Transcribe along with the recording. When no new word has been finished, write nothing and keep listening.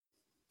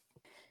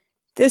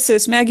This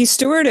is Maggie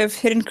Stewart of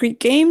Hidden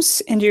Creek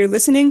Games, and you're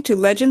listening to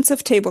Legends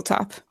of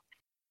Tabletop.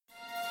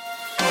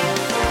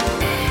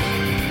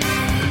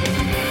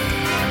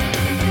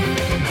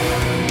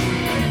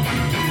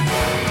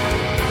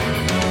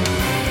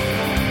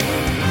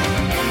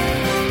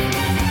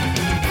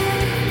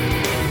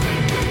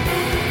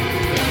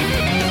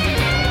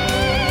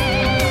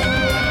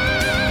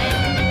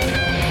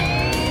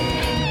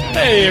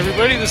 Hey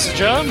everybody, this is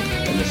John.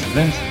 And this is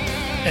Vince.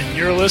 And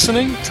you're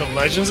listening to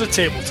Legends of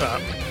Tabletop.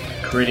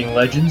 Creating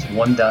legends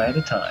one die at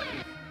a time.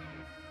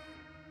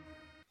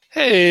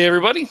 Hey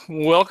everybody,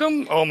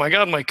 welcome. Oh my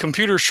god, my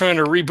computer's trying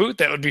to reboot.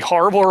 That would be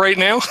horrible right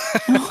now.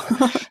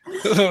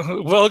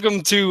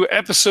 Welcome to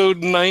episode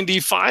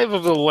 95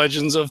 of the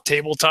Legends of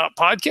Tabletop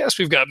podcast.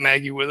 We've got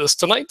Maggie with us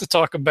tonight to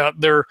talk about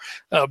their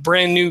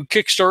brand new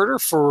Kickstarter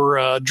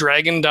for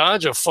Dragon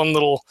Dodge, a fun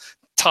little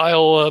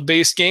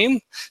tile-based game.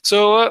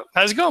 So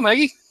how's it going,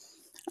 Maggie?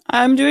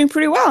 I'm doing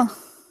pretty well.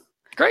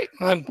 Great.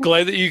 I'm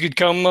glad that you could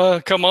come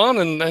on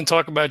and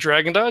talk about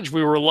Dragon Dodge.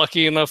 We were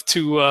lucky enough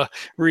to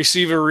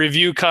receive a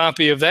review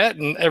copy of that,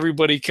 and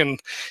everybody can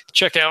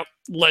check out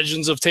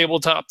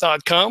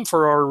legendsoftabletop.com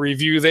for our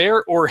review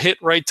there, or hit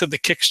right to the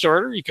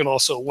Kickstarter. You can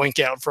also link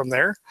out from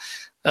there.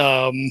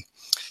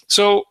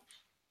 So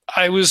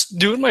I was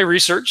doing my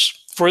research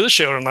for the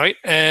show tonight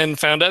and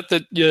found out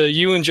that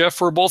you and Jeff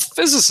were both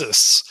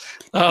physicists.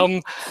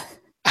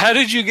 How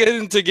did you get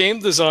into game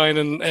design,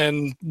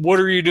 and what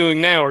are you doing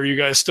now? Are you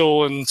guys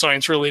still in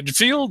science-related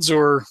fields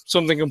or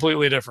something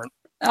completely different?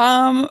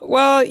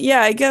 Well,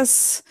 yeah, I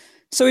guess.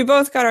 So we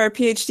both got our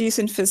PhDs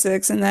in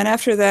physics, and then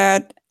after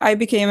that, I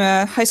became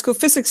a high school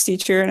physics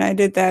teacher, and I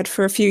did that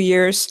for a few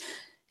years.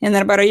 And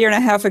then about a year and a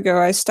half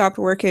ago, I stopped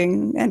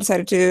working and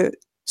decided to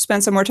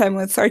spend some more time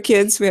with our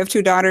kids. We have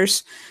 2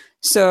 daughters.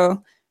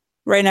 So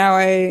right now,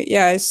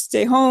 I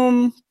stay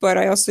home, but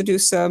I also do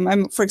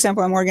for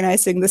example, I'm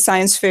organizing the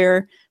science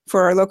fair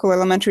for our local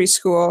elementary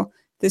school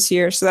this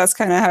year. So that's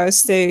kind of how I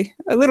stay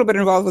a little bit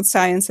involved with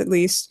science, at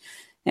least.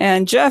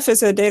 And Jeff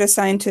is a data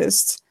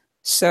scientist,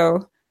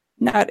 so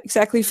not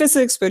exactly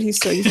physics, but he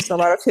still uses a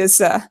lot of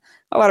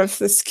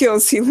the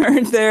skills he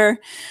learned there.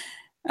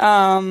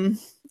 And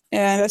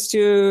as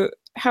to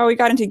how we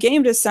got into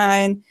game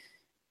design,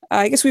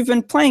 I guess we've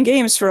been playing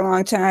games for a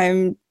long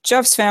time.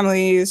 Jeff's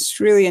family is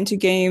really into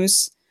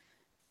games.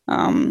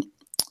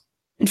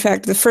 In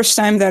fact, the first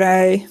time that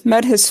I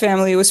met his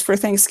family was for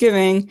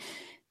Thanksgiving,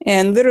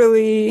 and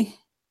literally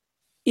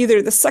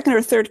either the second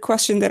or third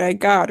question that I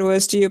got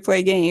was, "Do you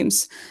play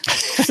games?"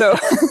 So,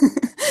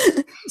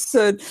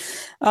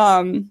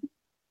 and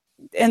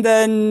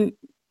then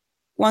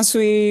when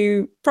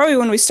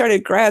we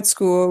started grad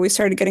school, we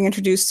started getting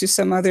introduced to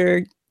some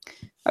other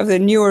of the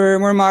newer,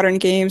 more modern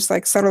games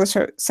like Settlers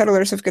of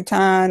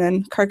Catan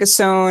and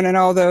Carcassonne and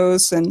all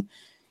those. And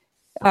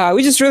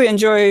we just really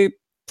enjoy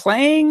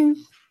playing.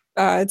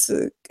 It's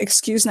an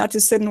excuse not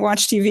to sit and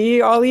watch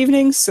TV all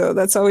evening, so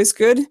that's always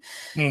good.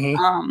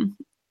 Mm-hmm.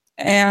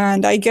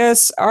 And I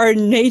guess our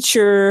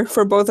nature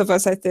for both of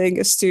us, I think,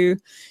 is to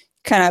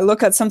kind of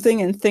look at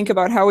something and think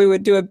about how we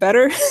would do it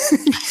better,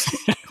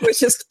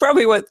 which is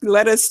probably what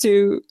led us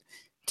to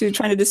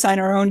trying to design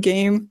our own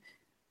game.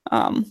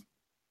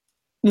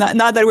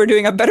 Not that we're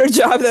doing a better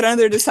job than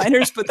other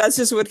designers, but that's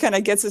just what kind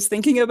of gets us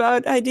thinking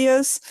about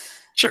ideas.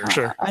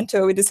 Sure.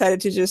 Until we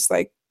decided to just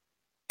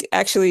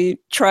actually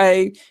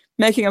try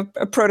making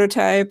a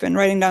prototype and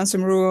writing down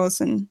some rules,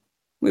 and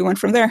we went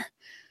from there.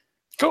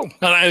 Cool.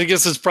 And I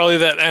guess it's probably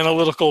that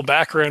analytical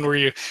background where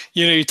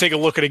you take a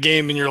look at a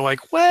game and you're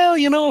like, well,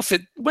 if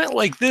it went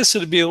like this,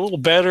 it'd be a little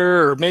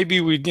better, or maybe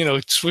we'd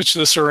switch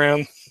this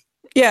around.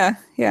 Yeah.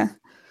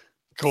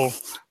 Cool.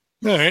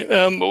 All right.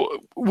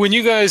 When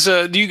you guys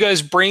do you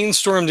guys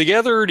brainstorm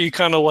together, or do you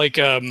kind of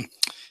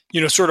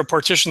sort of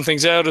partition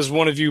things out, as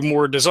one of you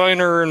more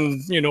designer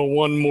and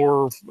one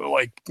more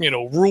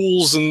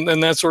rules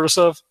and that sort of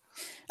stuff?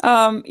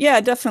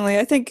 Yeah, definitely.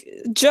 I think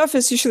Jeff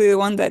is usually the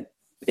one that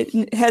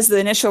has the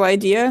initial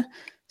idea,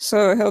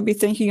 so he'll be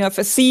thinking of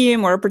a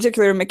theme or a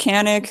particular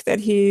mechanic that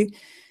he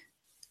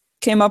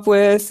came up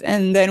with,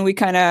 and then we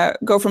kind of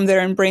go from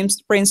there and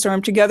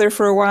brainstorm together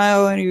for a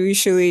while. And you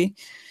usually,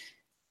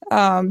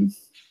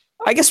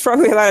 I guess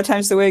probably a lot of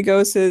times the way it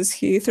goes is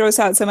he throws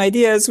out some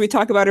ideas, we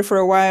talk about it for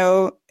a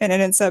while, and it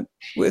ends up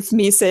with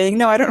me saying,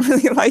 "No, I don't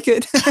really like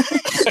it."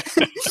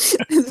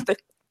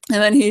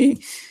 And then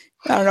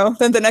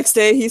then the next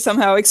day he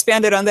somehow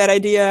expanded on that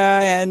idea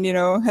and,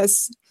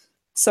 has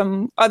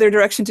some other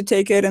direction to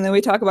take it. And then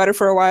we talk about it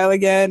for a while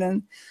again,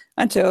 and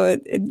until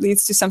it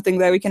leads to something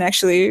that we can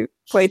actually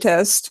play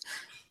test.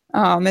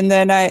 And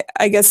then I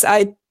guess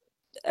I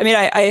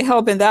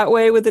help in that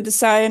way with the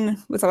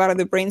design, with a lot of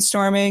the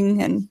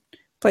brainstorming and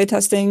play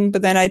testing,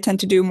 but then I tend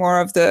to do more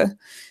of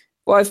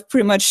I've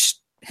pretty much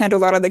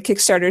handled a lot of the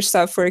Kickstarter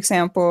stuff, for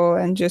example,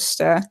 and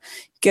just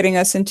getting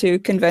us into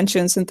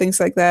conventions and things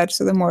like that.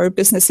 So the more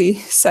businessy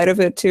side of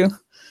it too.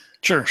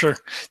 Sure.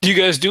 Do you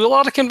guys do a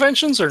lot of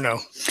conventions or no?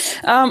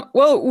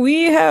 Well,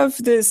 we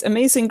have this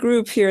amazing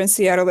group here in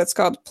Seattle that's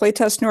called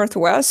Playtest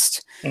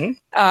Northwest.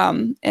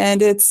 Mm-hmm.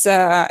 And it's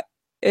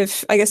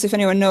if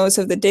anyone knows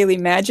of the Daily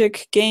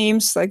Magic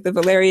games, like the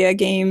Valeria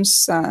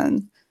games,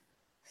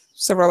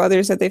 several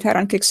others that they've had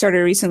on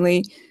Kickstarter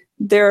recently,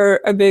 they're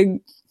a big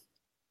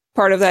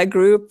part of that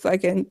group,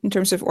 like in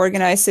terms of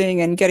organizing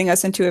and getting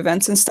us into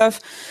events and stuff.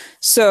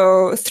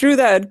 So through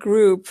that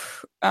group,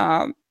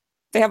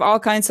 they have all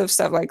kinds of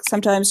stuff, like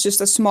sometimes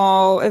just a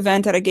small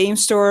event at a game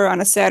store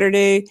on a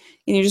Saturday,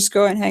 and you just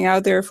go and hang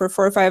out there for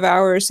 4 or 5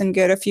 hours and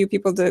get a few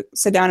people to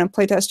sit down and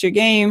play test your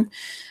game.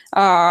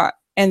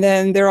 And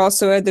then they're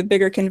also at the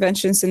bigger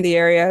conventions in the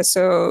area.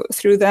 So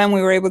through them,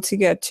 we were able to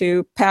get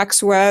to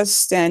PAX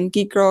West and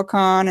Geek Girl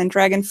Con and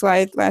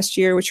Dragonflight last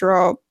year, which are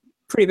all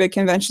pretty big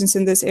conventions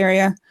in this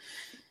area.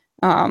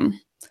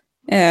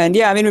 And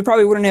yeah, I mean, we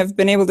probably wouldn't have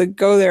been able to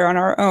go there on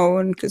our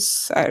own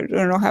because I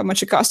don't know how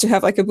much it costs to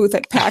have like a booth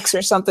at PAX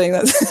or something.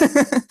 Yeah,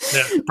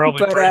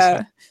 probably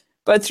pricey.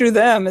 But through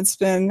them, it's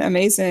been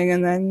amazing.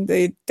 And then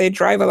they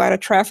drive a lot of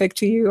traffic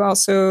to you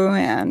also,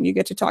 and you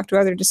get to talk to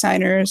other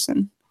designers,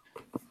 and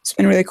it's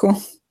been really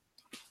cool.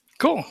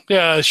 Cool.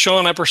 Yeah,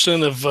 Sean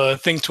Epperson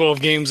of Think 12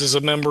 Games is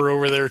a member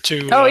over there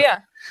too. Oh, yeah.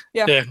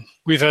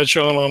 We've had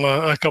Sean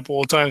on a couple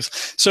of times.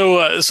 So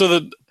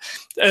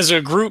as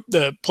a group,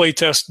 the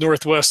Playtest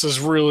Northwest is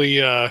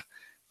really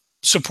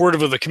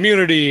supportive of the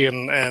community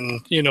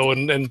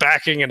and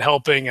backing and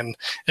helping and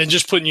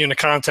just putting you into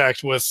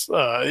contact with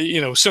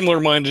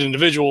similar-minded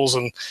individuals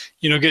and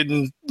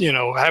getting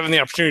having the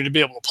opportunity to be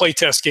able to play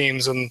test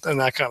games and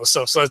that kind of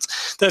stuff. So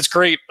that's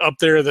great up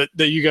there that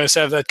you guys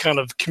have that kind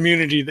of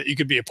community that you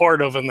could be a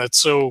part of, and that's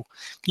so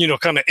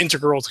kind of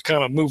integral to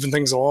kind of moving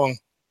things along.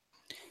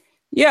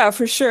 Yeah,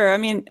 for sure. I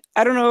mean,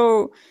 I don't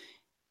know,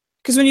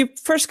 because when you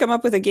first come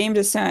up with a game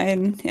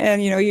design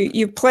and,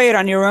 you play it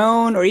on your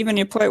own or even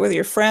you play it with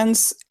your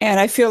friends, and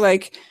I feel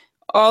like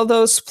all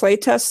those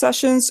playtest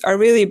sessions are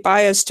really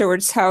biased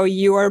towards how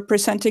you are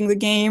presenting the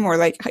game or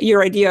like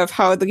your idea of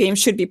how the game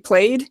should be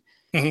played,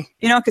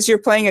 because you're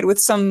playing it with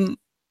some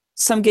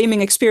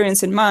gaming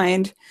experience in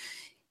mind,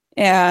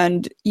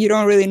 and you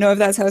don't really know if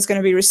that's how it's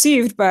going to be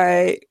received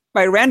by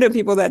random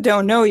people that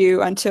don't know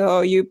you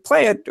until you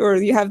play it or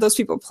you have those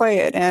people play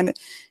it. And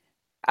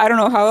I don't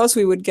know how else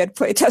we would get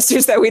play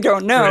testers that we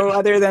don't know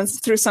other than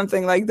through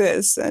something like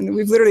this. And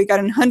we've literally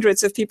gotten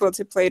hundreds of people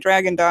to play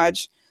Dragon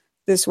Dodge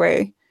this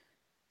way.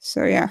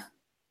 So yeah.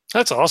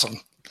 That's awesome.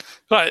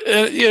 But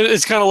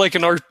it's kind of like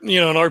an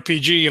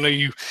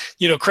RPG,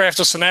 you craft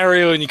a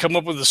scenario and you come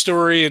up with a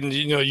story and,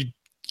 you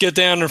get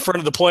down in front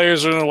of the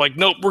players and they're like,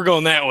 nope, we're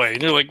going that way.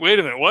 And you're like, wait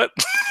a minute, what?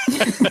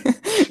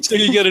 So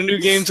you get a new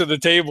game to the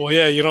table.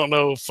 Yeah, you don't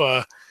know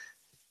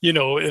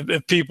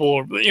if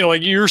people,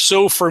 like you're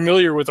so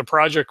familiar with the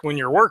project when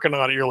you're working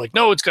on it, you're like,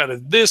 no, it's got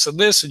this and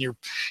this, and you're,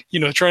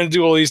 trying to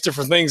do all these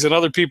different things, and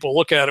other people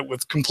look at it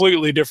with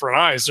completely different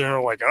eyes.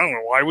 They're like, I don't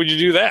know, why would you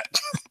do that?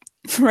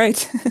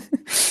 Right.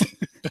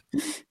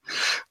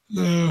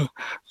 All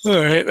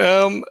right.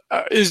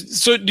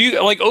 So do you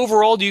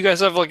overall, do you guys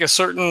have like a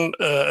certain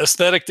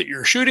aesthetic that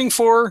you're shooting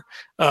for?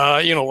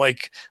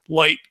 Like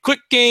light, quick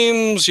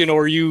games,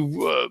 are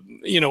you,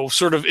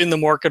 sort of in the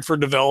market for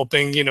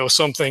developing,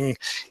 something,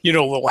 a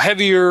little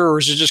heavier, or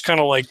is it just kind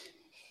of like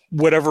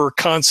whatever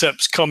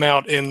concepts come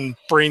out in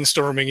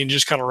brainstorming and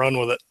just kind of run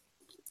with it?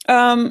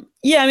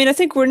 Yeah, I mean, I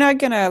think we're not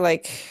going to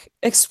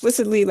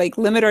explicitly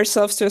limit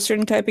ourselves to a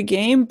certain type of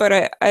game,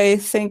 but I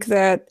think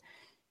that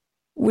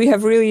we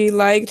have really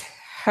liked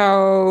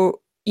how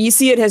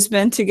easy it has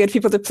been to get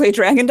people to play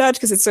Dragon Dodge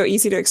because it's so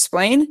easy to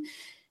explain.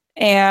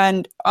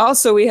 And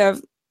also we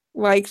have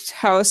liked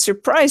how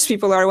surprised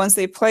people are once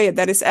they play it,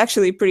 that it's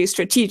actually pretty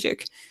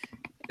strategic.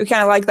 We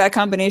kind of like that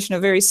combination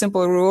of very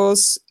simple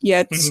rules,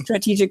 yet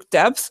strategic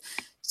depth.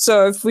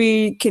 So if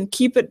we can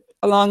keep it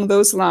along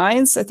those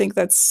lines, I think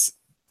that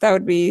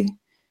would be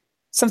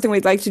something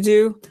we'd like to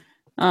do.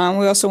 We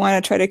also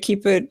want to try to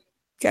keep it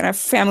kind of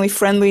family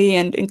friendly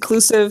and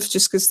inclusive,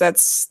 just because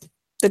that's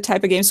the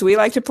type of games we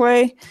like to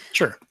play.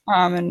 Sure.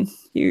 And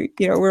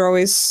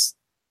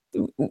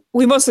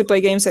we mostly play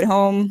games at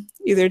home,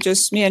 either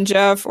just me and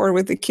Jeff or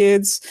with the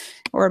kids,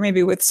 or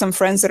maybe with some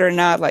friends that are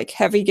not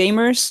heavy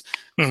gamers.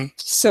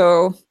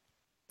 So,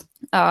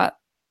 that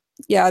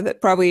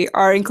probably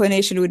our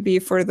inclination would be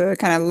for the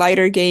kind of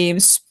lighter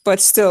games, but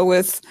still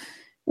with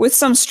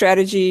some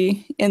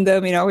strategy in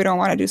them. We don't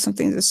want to do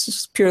something that's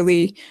just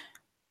purely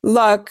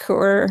luck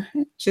or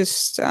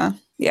just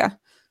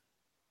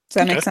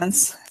Does that make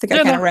sense? I think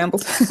I kind of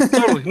rambled.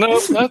 Totally. No,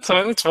 that's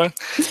fine. That's fine.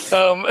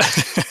 So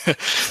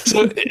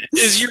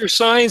is your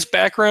science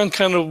background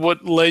kind of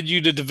what led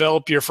you to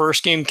develop your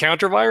first game,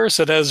 Countervirus?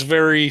 It has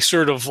very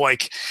sort of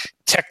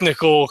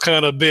technical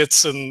kind of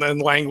bits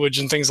and language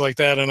and things like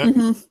that in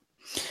it.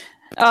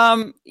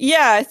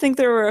 I think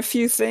there were a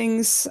few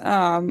things.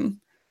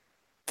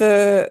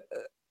 The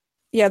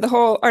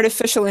whole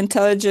artificial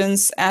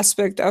intelligence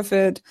aspect of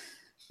it,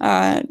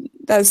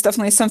 that's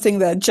definitely something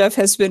that Jeff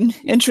has been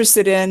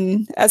interested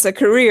in as a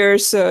career.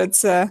 So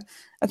it's, I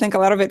think a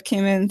lot of it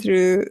came in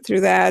through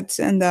that,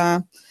 and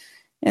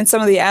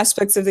some of the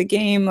aspects of the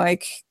game,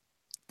 like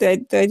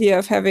the idea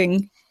of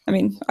having I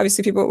mean,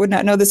 obviously people would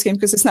not know this game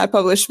because it's not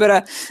published,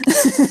 but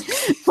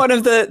one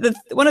of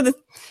the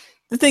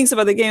things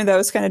about the game that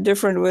was kind of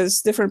different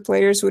was different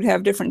players would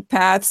have different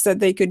paths that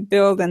they could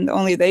build and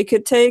only they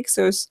could take.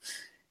 So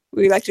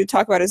we like to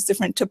talk about as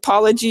different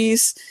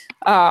topologies.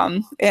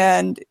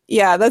 And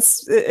yeah,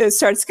 it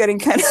starts getting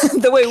kind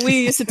of the way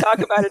we used to talk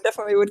about it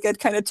definitely would get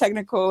kind of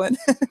technical and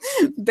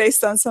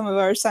based on some of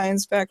our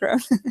science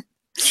background.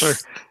 Sure.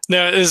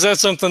 Now, is that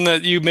something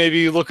that you may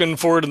be looking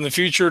forward in the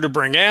future to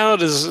bring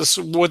out?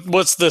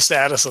 What's the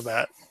status of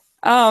that?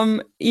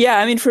 Yeah,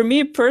 I mean, for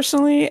me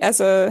personally, as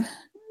a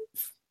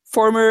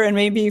former and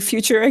maybe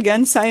future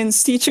again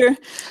science teacher,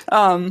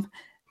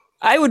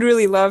 I would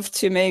really love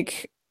to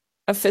make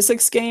a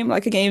physics game,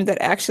 like a game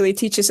that actually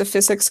teaches a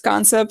physics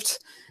concept.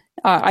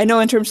 I know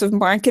in terms of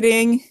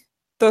marketing,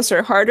 those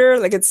are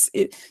harder.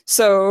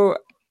 So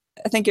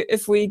I think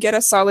if we get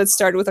a solid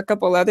start with a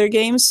couple other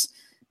games,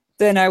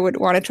 then I would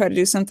want to try to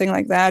do something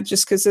like that,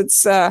 just because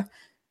it's, I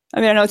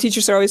mean, I know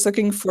teachers are always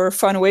looking for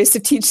fun ways to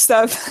teach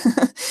stuff.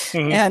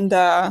 Mm-hmm. And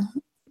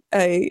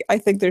I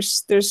think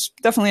there's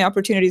definitely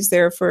opportunities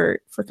there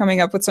for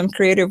coming up with some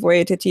creative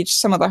way to teach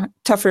some of the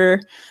tougher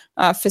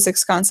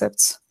physics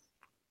concepts.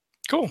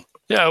 Cool.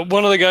 Yeah,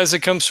 one of the guys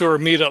that comes to our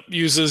meetup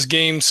uses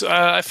games.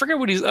 I forget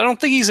what I don't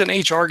think he's an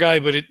HR guy,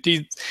 but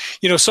he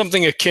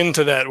something akin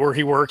to that where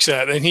he works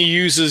at, and he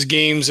uses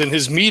games in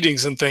his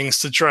meetings and things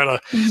to try to,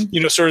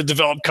 mm-hmm. Sort of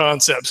develop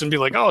concepts and be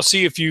like, oh,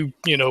 see if you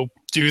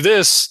do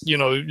this,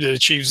 it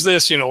achieves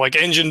this, like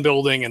engine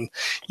building and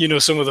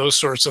some of those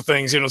sorts of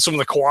things. Some of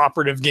the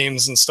cooperative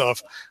games and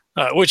stuff.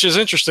 Which is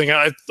interesting.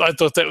 I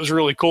thought that was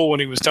really cool when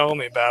he was telling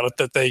me about it,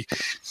 that they,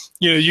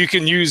 you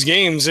can use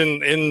games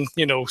in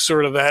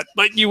sort of that.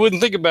 Like, you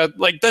wouldn't think about,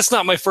 like, that's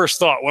not my first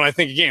thought when I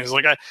think of games.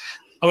 Like, I'm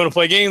going to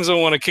play games. I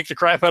want to kick the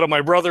crap out of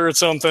my brother or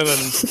something,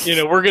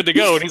 and, we're good to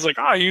go. And he's like,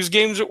 I use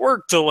games at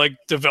work to, like,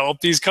 develop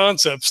these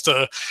concepts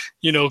to,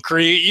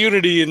 create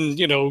unity and,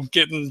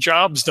 getting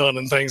jobs done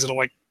and things. And I'm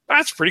like,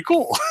 that's pretty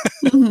cool.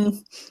 Mm-hmm.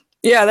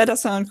 Yeah, that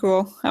does sound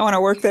cool. I want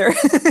to work there.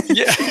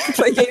 Yeah.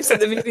 Play games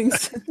at the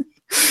meetings.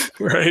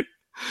 Right.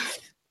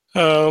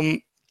 Was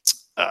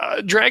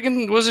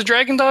it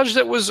Dragon Dodge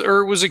that was,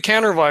 or was it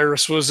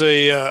Countervirus was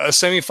a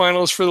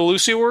semifinalist for the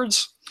Lucy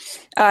Awards?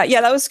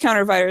 Yeah, that was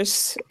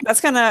Countervirus.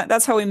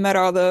 That's how we met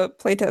all the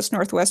Playtest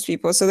Northwest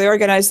people. So they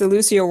organized the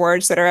Lucy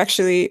Awards that are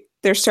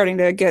they're starting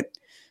to get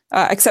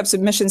accept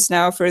submissions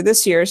now for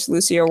this year's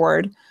Lucy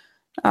Award.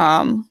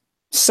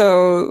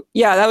 So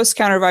yeah, that was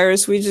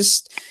Countervirus.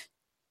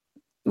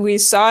 We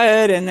saw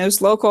it and it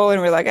was local and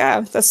we're like,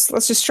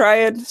 let's just try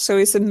it. So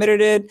we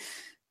submitted it,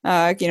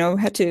 had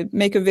to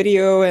make a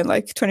video in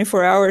like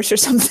 24 hours or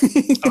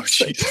something. Oh,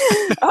 jeez.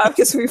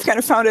 Because we've kind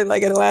of found it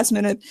like at the last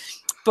minute.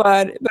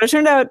 But it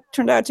turned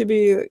out to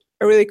be a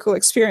really cool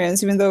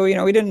experience, even though,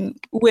 we didn't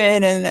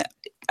win. And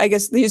I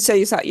guess you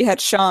said you had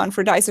Sean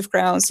for Dice of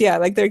Crowns. Yeah,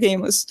 like their game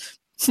was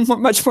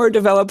much more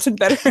developed and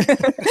better.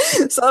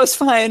 So that was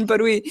fine.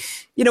 But we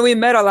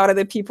met a lot of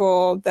the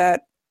people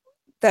that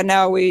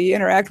now we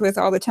interact with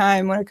all the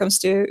time when it comes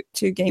to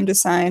game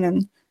design,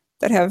 and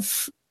that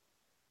have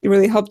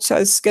really helped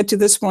us get to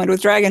this point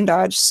with Dragon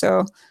Dodge.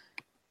 So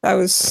that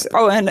was,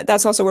 and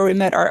that's also where we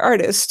met our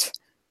artist.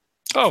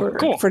 Oh,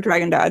 cool. For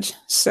Dragon Dodge.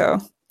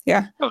 So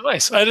yeah. Oh,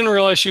 nice. I didn't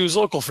realize she was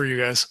local for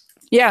you guys.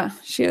 Yeah,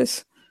 she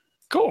is.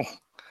 Cool.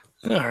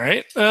 All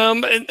right.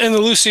 And the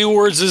Lucy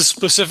Awards is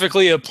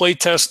specifically a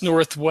Playtest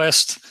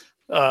Northwest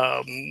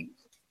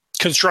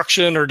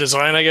construction or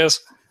design, I guess.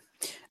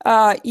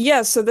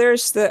 Yeah, so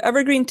there's the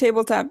Evergreen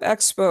Tabletop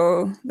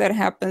Expo that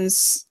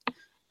happens.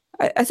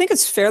 I think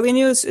it's fairly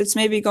new. It's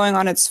maybe going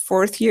on its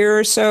 4th year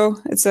or so.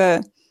 It's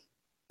a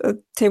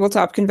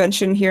tabletop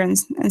convention here in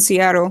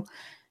Seattle.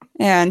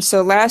 And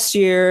so last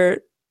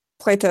year,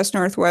 Playtest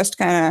Northwest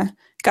kind of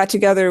got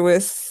together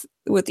with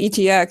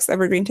ETX,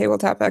 Evergreen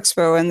Tabletop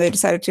Expo, and they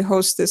decided to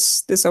host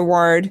this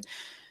award.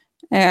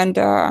 And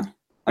I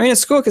mean,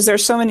 it's cool because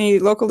there's so many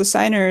local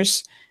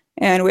designers.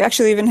 And we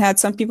actually even had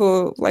some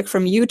people like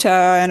from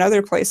Utah and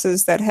other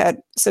places that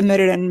had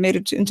submitted and made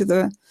it into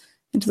the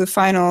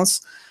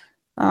finals.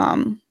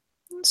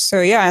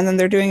 So yeah, and then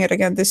they're doing it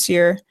again this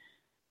year.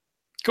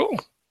 Cool.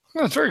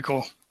 That's very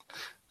cool.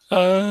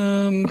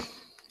 Okay,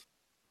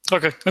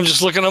 I'm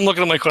looking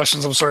at my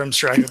questions. I'm sorry, I'm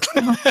distracted.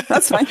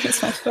 That's fine.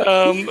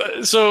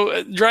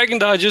 So Dragon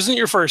Dodge isn't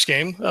your first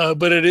game,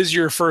 but it is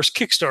your first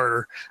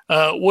Kickstarter.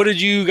 What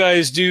did you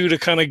guys do to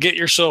kind of get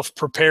yourself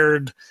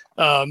prepared?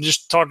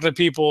 Just talking to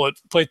people at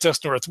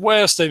Playtest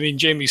Northwest. I mean,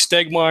 Jamie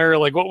Stegmaier,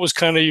 like what was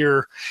kind of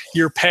your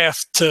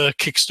path to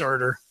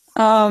Kickstarter?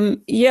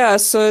 Yeah,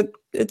 so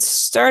it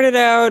started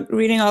out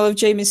reading all of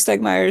Jamie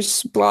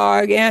Stegmaier's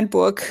blog and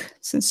book,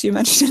 since you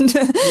mentioned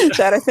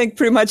that. I think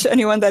pretty much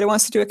anyone that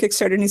wants to do a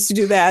Kickstarter needs to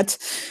do that.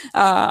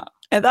 And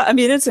that, I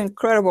mean, it's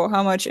incredible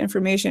how much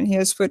information he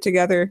has put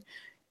together.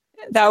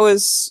 That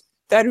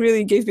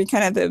really gave me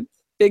kind of the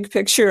big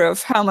picture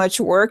of how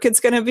much work it's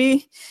going to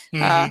be.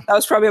 That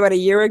was probably about a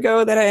year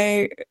ago that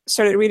I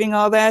started reading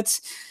all that.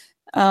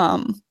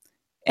 And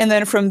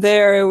then from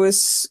there, it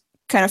was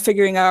kind of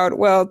figuring out,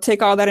 well,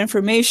 take all that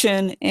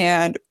information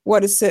and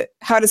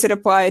how does it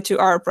apply to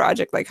our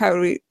project? Like, how do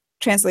we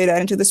translate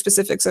that into the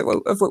specifics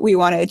of what we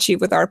want to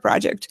achieve with our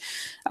project?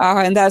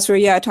 And that's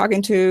where,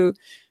 talking to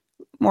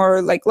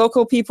more like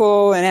local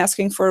people and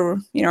asking for,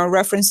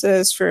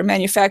 references for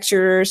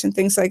manufacturers and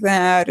things like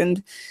that.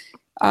 And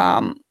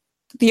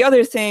the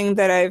other thing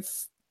that I've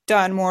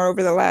done more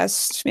over the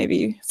last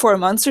maybe 4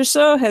 months or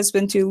so has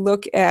been to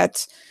look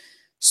at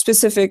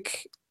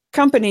specific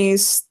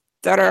companies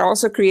that are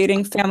also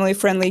creating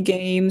family-friendly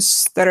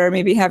games that are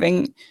maybe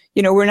having,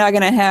 we're not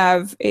going to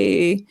have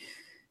a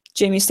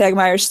Jamie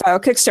Stegmaier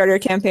style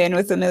Kickstarter campaign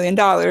with $1 million.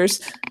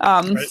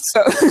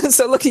 Right.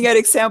 So looking at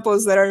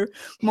examples that are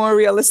more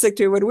realistic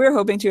to what we're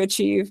hoping to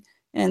achieve,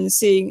 and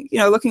seeing,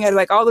 looking at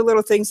like all the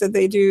little things that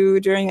they do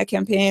during a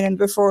campaign and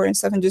before and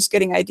stuff, and just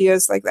getting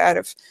ideas like that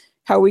of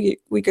how we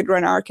could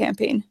run our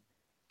campaign.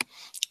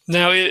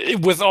 Now,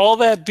 with all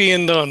that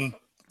being done,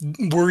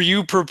 were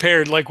you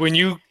prepared? Like when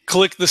you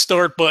clicked the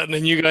start button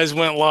and you guys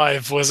went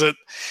live, was it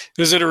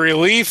a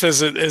relief?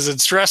 Is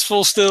it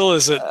stressful still?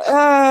 Is it?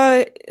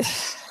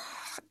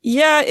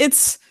 Yeah,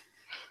 it's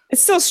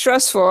still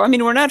stressful. I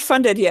mean, we're not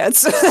funded yet,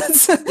 so I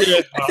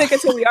think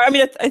it's what we are. I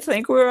mean, I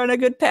think we're on a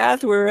good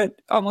path. We're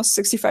at almost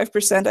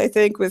 65%, I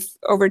think, with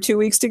over 2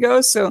 weeks to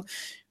go. So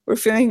we're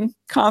feeling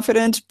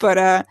confident. But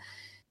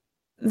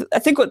I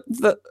think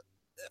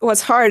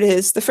what's hard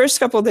is the first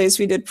couple of days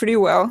we did pretty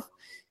well.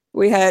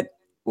 We had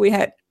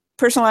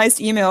personalized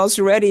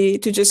emails ready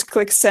to just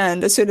click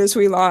send as soon as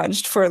we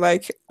launched for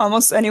like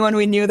almost anyone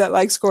we knew that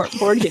likes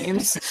board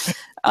games.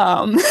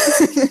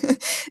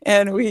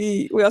 And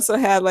we also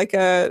had like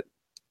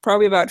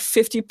probably about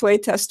 50 play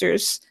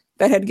testers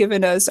that had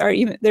given us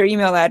their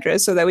email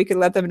address so that we could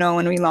let them know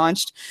when we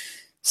launched.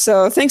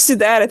 So thanks to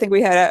that, I think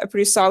we had a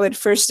pretty solid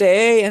first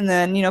day, and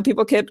then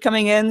people kept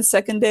coming in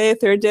second day,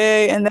 third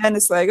day, and then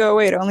it's like, oh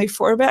wait, only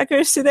 4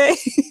 backers today.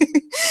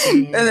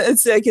 And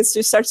it's like it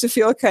just starts to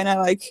feel kind of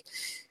like,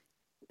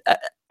 I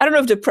don't know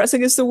if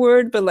depressing is the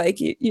word, but like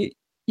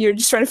you're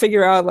just trying to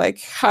figure out like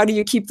how do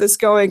you keep this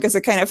going, because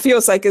it kind of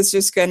feels like it's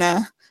just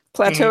gonna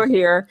plateau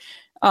here.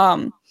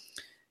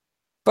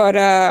 But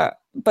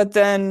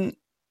then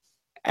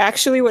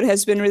actually what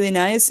has been really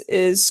nice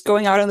is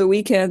going out on the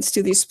weekends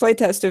to these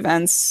playtest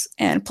events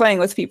and playing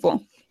with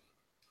people,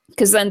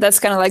 because then that's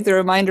kind of like the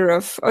reminder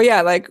of, oh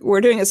yeah, like we're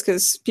doing this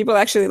because people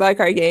actually like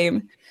our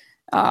game.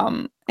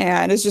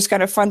 And it's just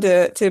kind of fun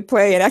to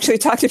play and actually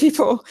talk to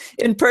people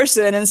in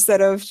person instead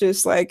of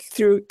just like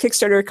through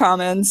Kickstarter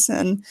comments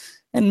and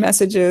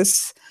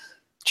messages.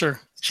 Sure.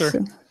 So.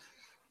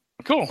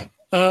 Cool.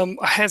 I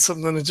had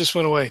something that just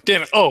went away.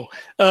 Damn it. Oh,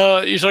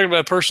 you're talking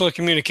about personal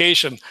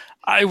communication.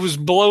 I was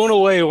blown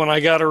away when I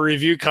got a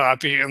review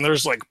copy, and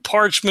there's like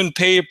parchment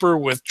paper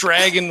with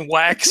dragon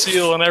wax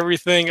seal and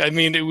everything. I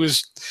mean, it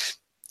was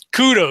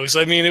kudos.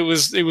 I mean, it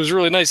was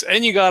really nice.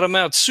 And you got them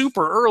out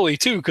super early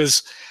too,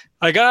 because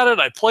I got it,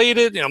 I played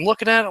it, and I'm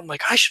looking at it, I'm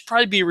like, I should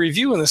probably be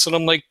reviewing this. And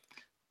I'm like,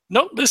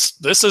 nope,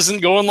 this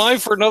isn't going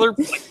live for another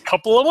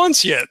couple of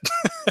months yet.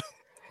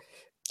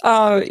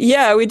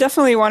 Yeah, we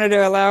definitely wanted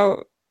to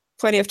allow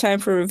plenty of time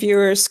for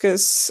reviewers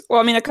because, well,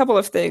 I mean, a couple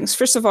of things.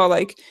 First of all,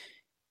 like,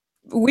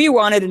 we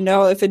wanted to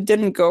know if it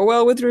didn't go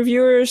well with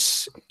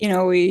reviewers,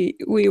 we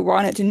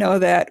wanted to know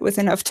that with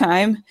enough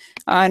time.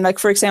 And like,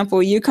 for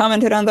example, you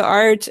commented on the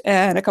art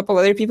and a couple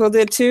other people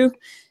did too.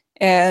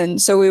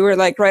 And so we were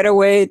like right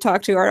away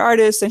talk to our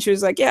artist, and she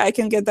was like, yeah, I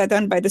can get that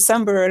done by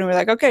December. And we're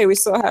like, okay,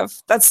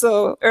 that's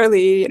still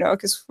early,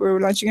 because we're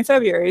launching in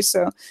February.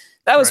 So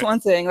that was one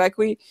thing. Like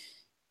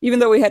even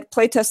though we had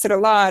play tested a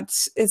lot,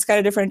 it's kind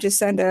of different to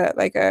send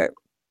a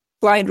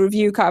blind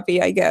review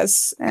copy, I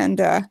guess,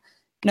 and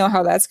know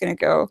how that's going to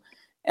go.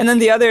 And then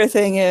the other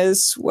thing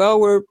is, well,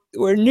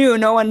 we're new,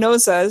 no one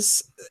knows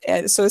us.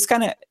 And so it's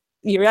kind of,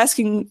 you're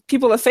asking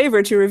people a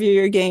favor to review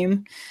your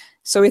game.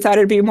 So we thought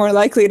it'd be more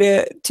likely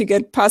to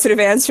get positive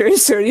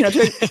answers, or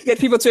to get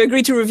people to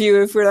agree to review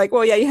if we're like,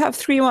 well, yeah, you have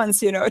 3 months,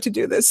 to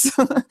do this.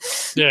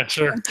 Yeah,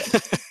 sure.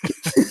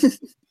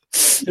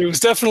 It was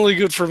definitely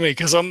good for me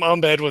because I'm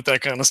bad with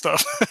that kind of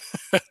stuff.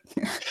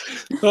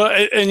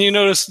 And you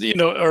noticed,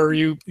 or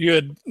you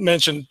had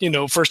mentioned,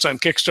 first time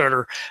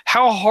Kickstarter.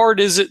 How hard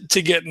is it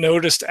to get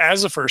noticed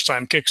as a first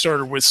time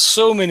Kickstarter with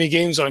so many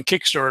games on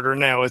Kickstarter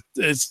now?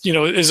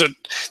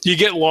 Do you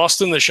get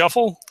lost in the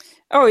shuffle?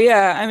 Oh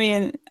yeah, I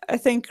mean, I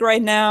think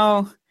right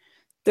now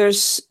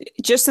there's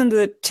just in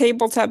the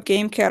tabletop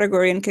game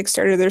category in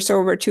Kickstarter, there's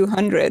over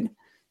 200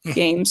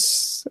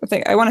 games.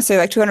 I want to say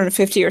like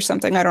 250 or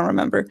something. I don't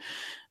remember.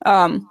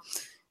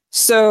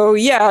 So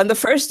yeah, on the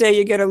first day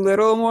you get a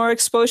little more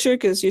exposure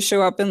because you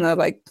show up in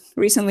the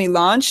recently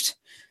launched.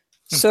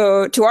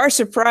 So to our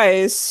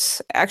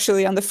surprise,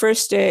 actually on the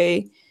first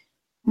day,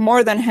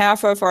 more than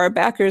half of our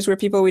backers were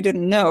people we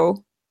didn't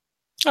know.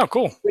 Oh,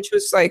 cool. Which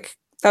was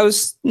that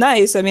was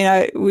nice. I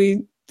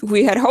mean,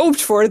 we had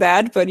hoped for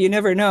that, but you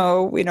never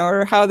know,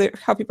 or how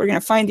people are going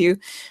to find you.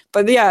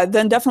 But yeah,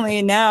 then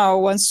definitely now,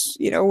 once,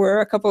 we're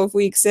a couple of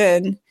weeks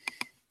in,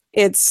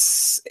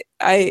 it's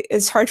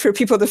hard for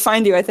people to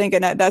find you, I think,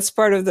 and that's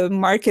part of the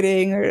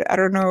marketing, or I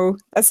don't know,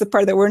 that's the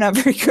part that we're not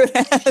very good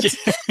at.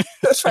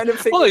 So trying to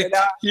figure it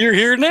out. You're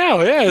here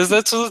now, yeah.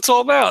 That's what it's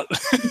all about.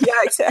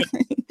 Yeah,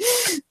 exactly.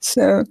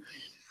 So,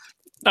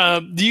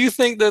 do you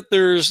think that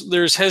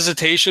there's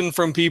hesitation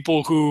from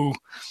people who,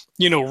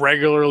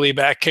 regularly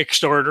back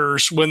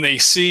Kickstarters when they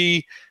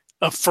see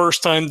a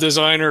first-time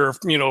designer,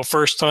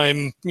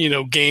 first-time,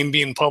 game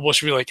being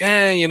published, be like,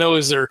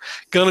 is there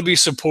going to be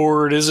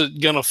support? Is it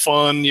going to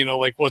fund?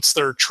 Like, what's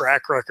their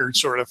track record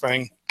sort of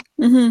thing?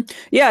 Mm-hmm.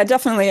 Yeah,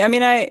 definitely. I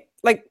mean,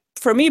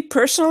 for me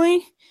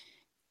personally,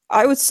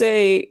 I would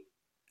say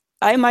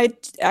I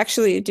might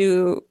actually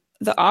do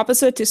the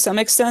opposite to some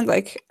extent.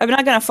 Like, I'm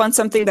not going to fund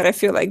something that I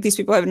feel like these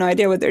people have no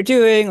idea what they're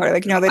doing, or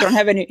like, they don't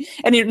have any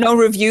no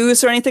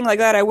reviews or anything like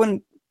that. I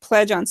wouldn't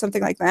pledge on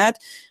something like that.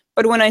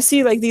 But when I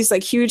see like these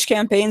like huge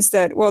campaigns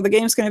that, well, the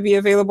game's going to be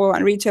available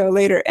on retail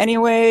later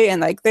anyway,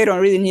 and like they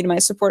don't really need my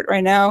support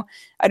right now,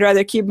 I'd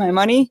rather keep my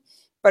money.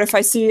 But if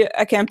I see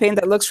a campaign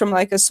that looks from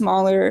like a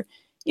smaller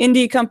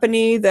indie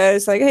company that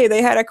is like, hey,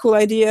 they had a cool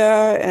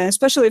idea, and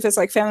especially if it's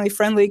like family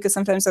friendly, because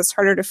sometimes that's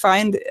harder to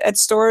find at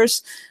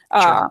stores,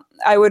 sure.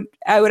 I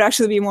would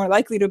actually be more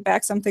likely to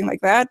back something like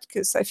that,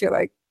 because I feel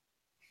like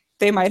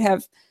they might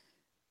have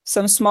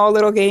some small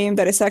little game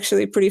that is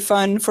actually pretty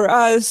fun for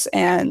us,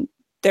 and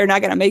they're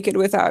not going to make it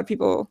without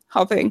people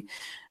helping.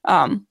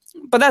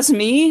 But that's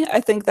me.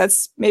 I think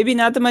that's maybe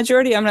not the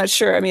majority. I'm not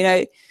sure. I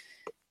mean,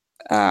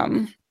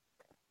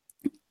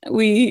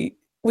 we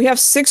have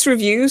 6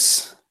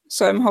 reviews,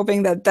 so I'm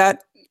hoping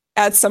that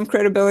adds some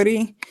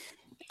credibility.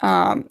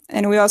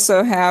 And we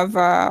also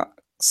have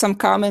some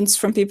comments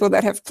from people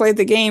that have played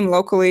the game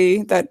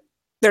locally, that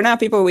they're not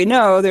people we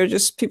know. They're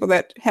just people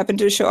that happened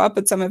to show up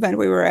at some event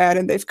we were at,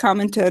 and they've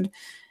commented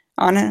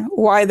on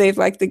why they've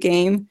liked the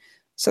game.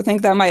 So I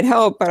think that might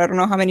help, but I don't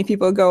know how many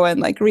people go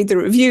and like read the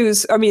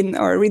reviews, or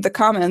read the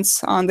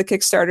comments on the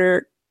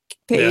Kickstarter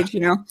page,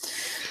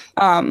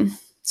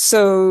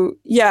 So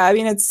yeah, I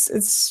mean,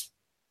 it's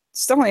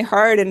definitely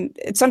hard, and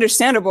it's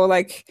understandable.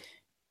 Like,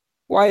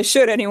 why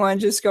should anyone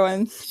just go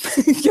and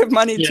give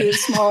money to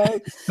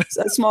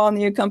a small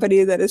new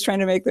company that is trying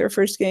to make their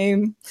first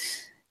game?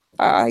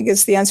 I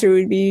guess the answer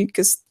would be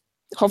because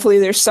hopefully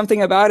there's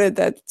something about it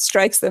that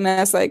strikes them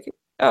as like,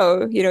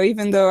 oh,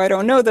 even though I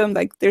don't know them,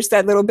 like there's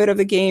that little bit of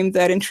the game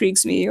that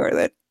intrigues me, or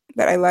that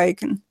I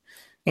like, and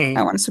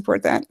I want to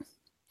support that.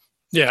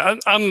 Yeah,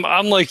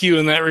 I'm like you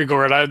in that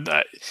regard.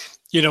 I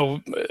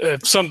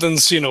if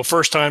something's,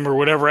 first time or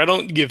whatever, I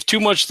don't give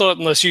too much thought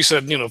unless you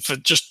said, if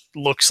it just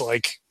looks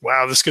like,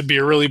 wow, this could be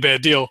a really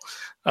bad deal.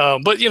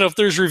 But, if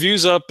there's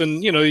reviews up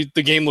and,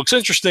 the game looks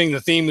interesting,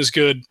 the theme is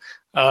good,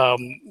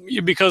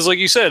 because like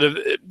you said,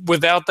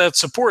 without that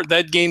support,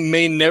 that game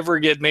may never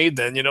get made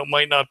then. It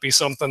might not be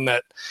something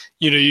that,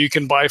 you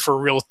can buy for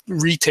real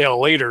retail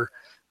later.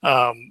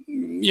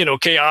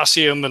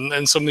 Chaosium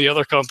and some of the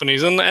other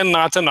companies, and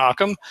not to knock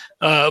them,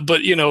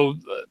 but,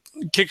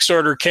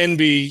 Kickstarter can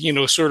be,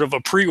 sort of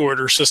a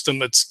pre-order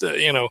system. It's,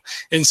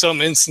 in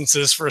some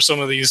instances for some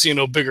of these,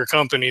 bigger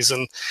companies.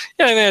 And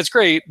yeah, I mean, that's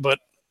great, but,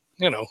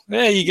 you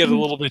get a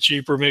little bit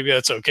cheaper. Maybe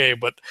that's okay.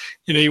 But,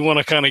 you want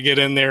to kind of get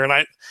in there.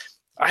 And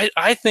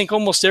I think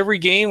almost every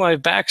game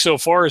I've backed so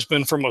far has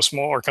been from a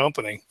smaller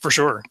company, for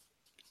sure.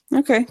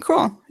 Okay,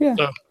 cool. Yeah.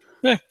 So,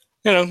 yeah,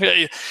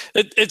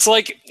 it's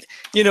like,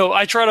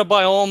 I try to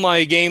buy all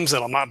my games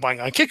that I'm not buying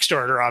on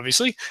Kickstarter,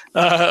 obviously,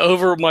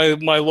 over my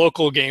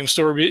local game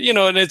store.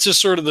 And it's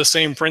just sort of the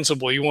same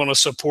principle. You want to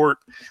support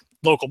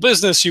local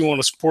business. You want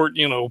to support,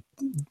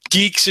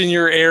 geeks in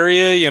your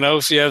area,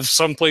 if you have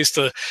some place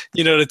to,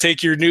 to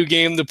take your new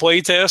game to play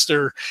test,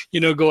 or,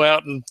 go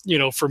out and,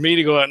 for me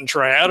to go out and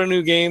try out a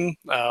new game,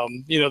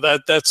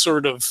 that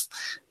sort of,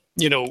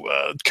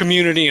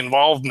 community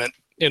involvement,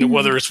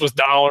 whether it's with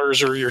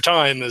dollars or your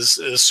time is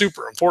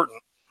super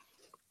important.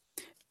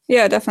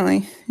 Yeah,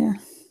 definitely. Yeah.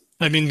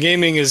 I mean,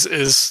 gaming is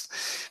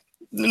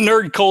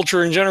nerd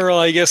culture in general,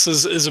 I guess,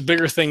 is a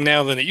bigger thing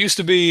now than it used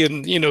to be.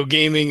 And,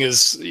 gaming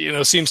is,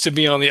 seems to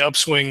be on the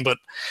upswing, but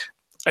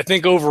I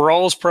think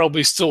overall is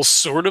probably still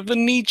sort of a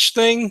niche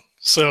thing.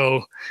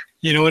 So,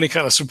 any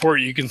kind of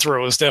support you can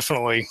throw is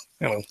definitely,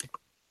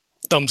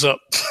 thumbs up.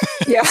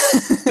 Yeah.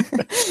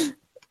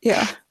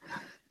 Yeah.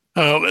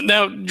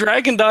 Now,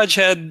 Dragon Dodge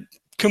had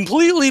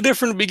completely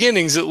different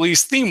beginnings, at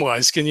least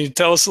theme-wise. Can you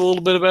tell us a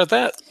little bit about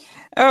that?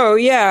 Oh,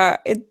 yeah.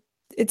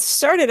 It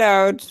started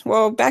out,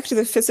 well, back to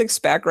the physics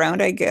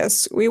background, I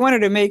guess. We wanted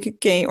to make a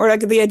game, or like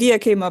the idea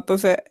came up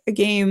of a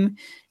game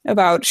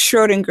about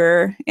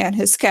Schrodinger and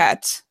his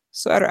cat.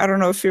 So I don't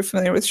know if you're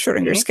familiar with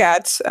Schrodinger's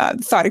cat,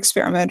 thought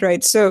experiment,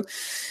 right? So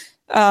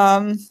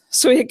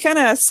we kind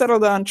of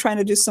settled on trying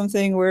to do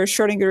something where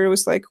Schrodinger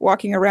was like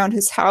walking around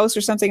his house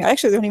or something. I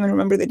actually don't even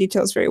remember the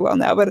details very well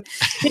now, but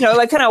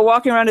like kind of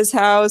walking around his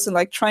house and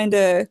like trying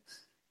to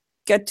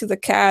get to the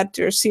cat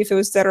or see if it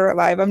was dead or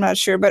alive. I'm not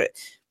sure, but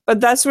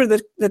that's where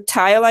the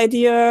tile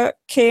idea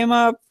came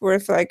up, where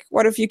if like,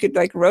 what if you could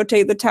like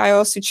rotate the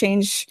tiles to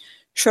change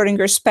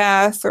Schrodinger's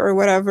path or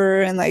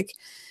whatever, and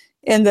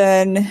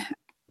then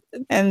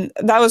And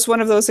that was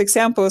one of those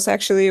examples,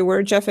 actually,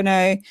 where Jeff and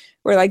I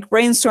were like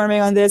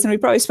brainstorming on this, and we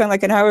probably spent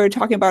like an hour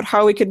talking about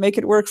how we could make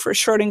it work for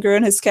Schrodinger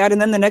and his cat.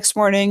 And then the next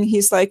morning,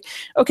 he's like,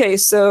 okay,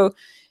 so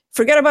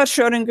forget about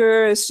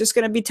Schrodinger. It's just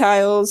going to be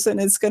tiles, and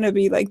it's going to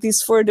be like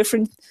these 4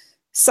 different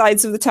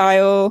sides of the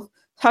tile.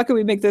 How can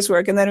we make this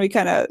work? And then we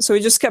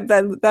just kept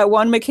that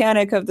one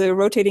mechanic of the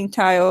rotating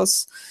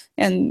tiles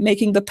and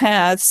making the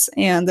paths,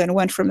 and then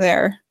went from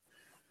there.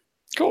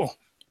 Cool.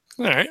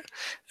 All right.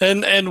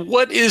 And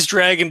what is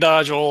Dragon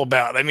Dodge all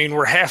about? I mean,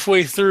 we're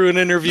halfway through an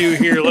interview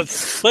here.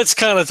 Let's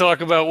kind of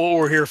talk about what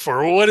we're here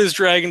for. What is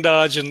Dragon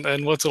Dodge,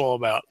 and what's it all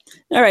about?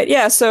 All right.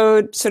 Yeah.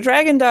 So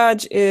Dragon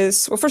Dodge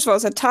is, well, first of all,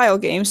 it's a tile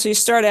game. So you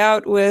start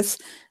out with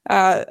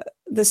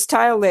this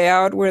tile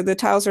layout where the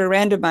tiles are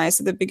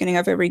randomized at the beginning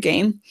of every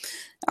game.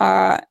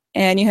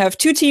 And you have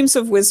 2 teams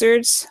of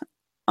wizards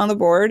on the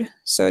board.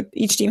 So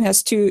each team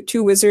has two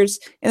wizards.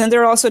 And then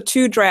there are also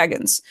 2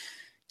 dragons.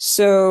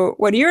 So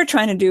what you're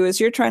trying to do is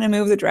you're trying to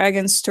move the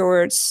dragons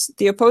towards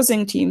the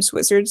opposing team's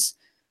wizards.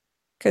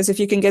 Because if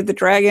you can get the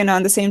dragon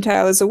on the same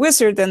tile as a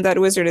wizard, then that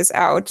wizard is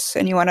out,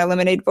 and you want to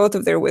eliminate both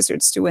of their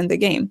wizards to win the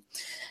game.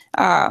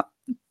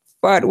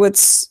 But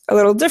what's a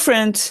little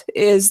different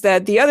is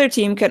that the other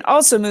team can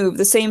also move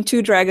the same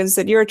 2 dragons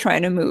that you're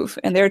trying to move,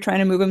 and they're trying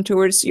to move them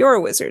towards your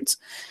wizards.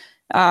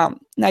 Now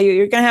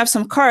you're going to have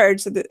some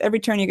cards, so that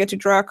every turn you get to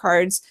draw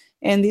cards,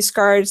 and these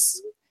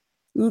cards,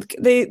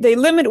 they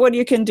limit what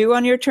you can do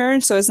on your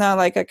turn, so it's not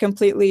like a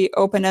completely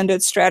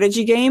open-ended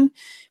strategy game.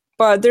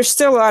 But there's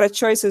still a lot of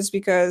choices,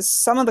 because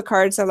some of the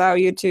cards allow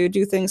you to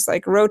do things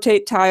like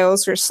rotate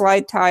tiles or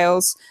slide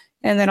tiles,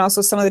 and then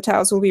also some of the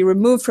tiles will be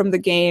removed from the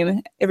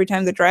game every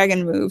time the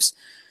dragon moves.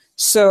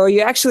 So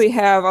you actually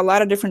have a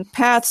lot of different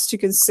paths to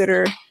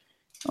consider,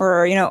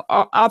 or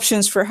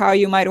options for how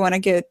you might want to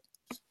get.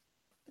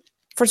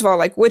 First of all,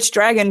 like, which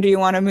dragon do you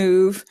want to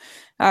move?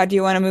 Do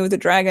you want to move the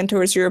dragon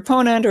towards your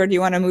opponent, or do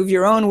you want to move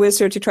your own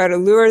wizard to try to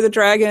lure the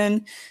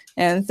dragon,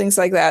 and things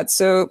like that?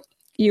 So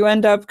you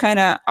end up kind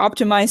of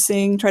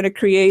optimizing, try to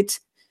create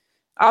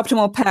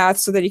optimal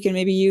paths so that you can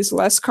maybe use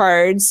less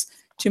cards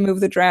to move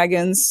the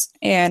dragons,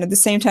 and at the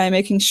same time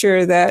making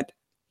sure that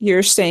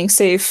you're staying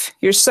safe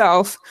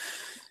yourself.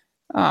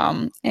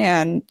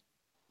 And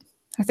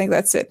I think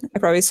that's it. I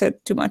probably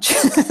said too much.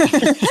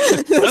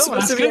 That's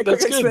supposed to be a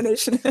quick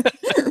explanation.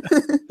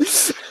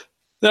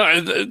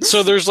 No,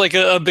 so there's like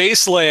a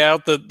base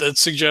layout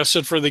that's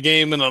suggested for the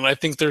game, and then I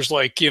think there's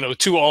like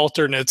 2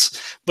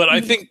 alternates. But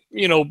I think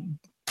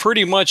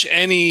pretty much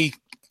any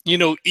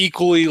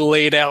equally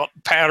laid out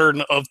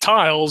pattern of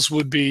tiles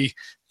would be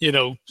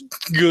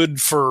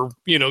good for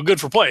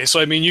play.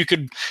 So I mean, you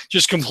could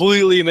just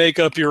completely make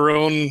up your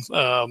own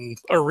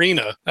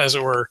arena, as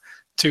it were,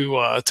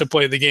 to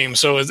play the game.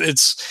 So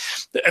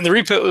it's and the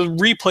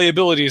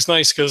replayability is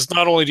nice, because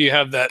not only do you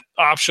have that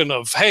option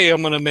of, hey,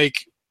 I'm going to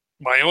make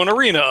my own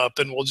arena up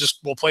and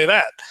we'll play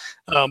that.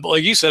 But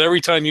like you said,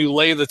 every time you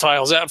lay the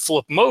tiles out,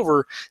 flip them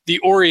over, the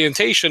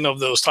orientation of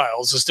those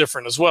tiles is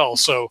different as well.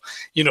 So,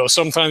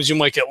 sometimes you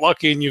might get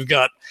lucky and you've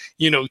got,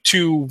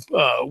 2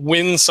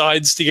 wind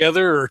sides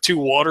together or 2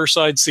 water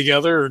sides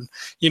together. And,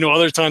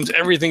 other times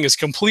everything is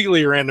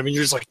completely random and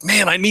you're just like,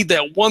 man, I need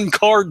that one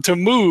card to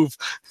move.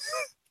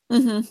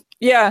 Mm-hmm.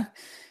 Yeah.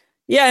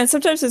 Yeah. And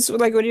sometimes it's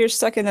like when you're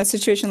stuck in a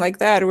situation like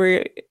that,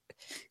 where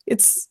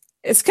it's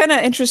kind of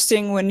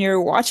interesting when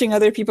you're watching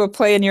other people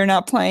play and you're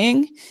not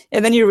playing,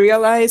 and then you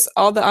realize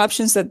all the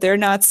options that they're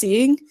not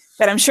seeing.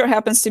 That I'm sure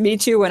happens to me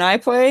too when I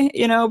play,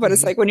 but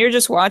it's like when you're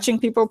just watching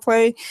people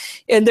play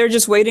and they're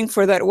just waiting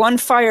for that one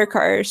fire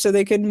card so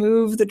they could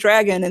move the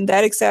dragon in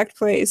that exact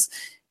place.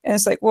 And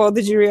it's like, well,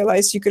 did you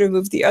realize you could have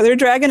moved the other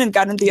dragon and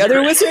gotten the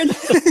other wizard?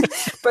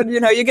 But,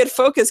 you get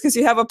focused because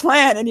you have a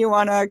plan and you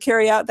want to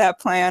carry out that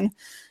plan.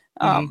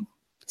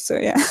 So,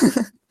 yeah.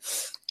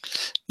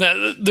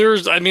 Now, there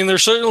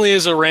certainly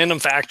is a random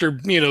factor,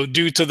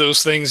 due to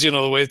those things,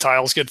 the way the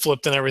tiles get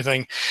flipped and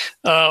everything.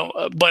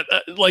 But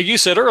like you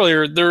said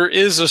earlier, there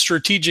is a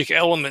strategic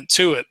element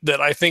to it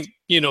that I think,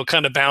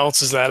 kind of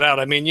balances that out.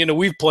 I mean,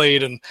 we've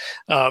played and,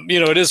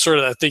 it is sort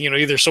of that thing,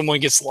 either someone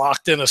gets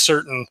locked in a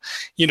certain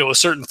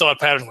thought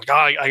pattern, like,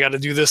 I got to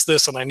do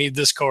this, and I need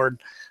this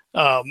card.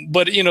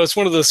 But it's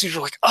one of those things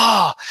you're like,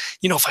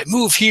 if I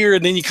move here,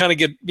 and then you kind of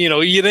get,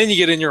 then you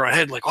get in your own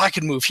head, like, I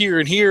can move here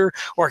and here,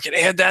 or I can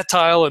add that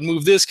tile and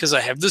move this because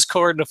I have this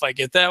card, and if I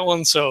get that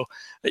one. So,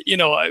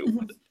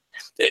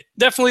 it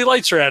definitely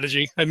light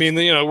strategy. I mean,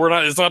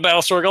 it's not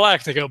Battlestar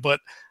Galactica, but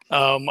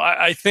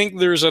I think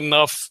there's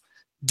enough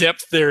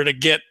depth there to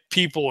get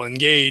people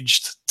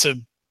engaged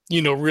to,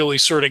 really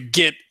sort of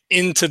get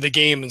into the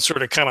game and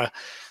sort of kind of,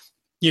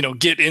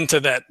 get into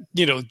that,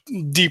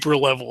 deeper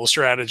level of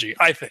strategy,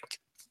 I think.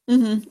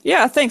 Mm-hmm.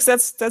 Yeah, thanks.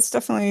 That's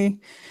definitely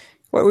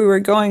what we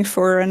were going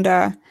for. And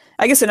I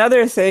guess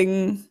another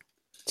thing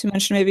to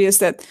mention maybe is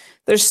that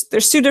there's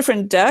 2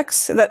 different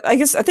decks.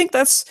 I think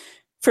that's,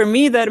 for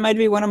me, that might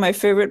be one of my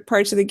favorite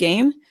parts of the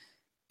game,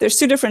 there's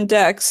two different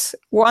decks.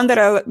 One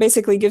that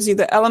basically gives you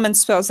the element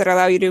spells that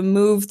allow you to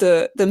move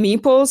the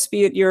meeples,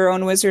 be it your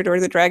own wizard or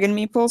the dragon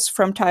meeples,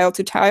 from tile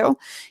to tile.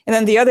 And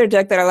then the other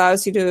deck that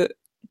allows you to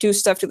do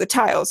stuff to the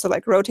tile, so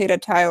like rotate a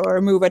tile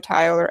or move a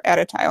tile or add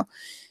a tile.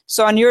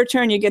 So on your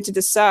turn, you get to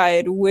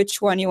decide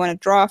which one you want to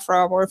draw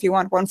from, or if you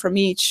want one from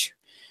each.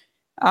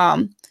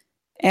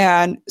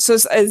 And so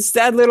it's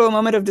that little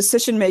moment of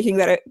decision making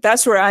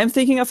that's where I'm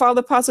thinking of all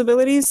the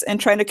possibilities and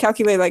trying to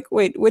calculate, like,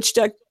 wait, which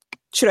deck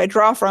should I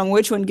draw from?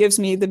 Which one gives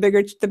me the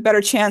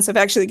better chance of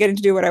actually getting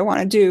to do what I want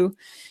to do?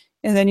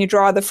 And then you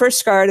draw the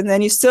first card, and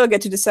then you still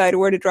get to decide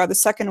where to draw the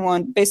second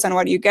one based on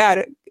what you got,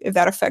 if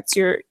that affects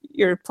your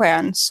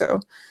plan. So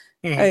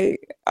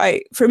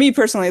for me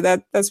personally,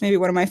 that's maybe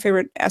one of my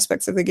favorite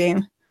aspects of the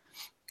game.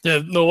 Yeah,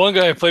 the one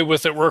guy I play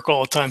with at work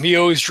all the time, he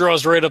always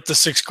draws right up to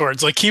 6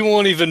 cards. Like, he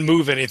won't even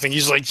move anything.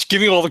 He's like, give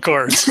me all the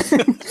cards.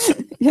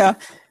 Yeah,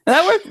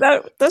 and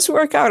that does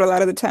work out a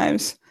lot of the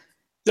times.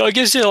 It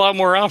gives you a lot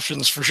more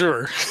options for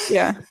sure.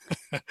 Yeah,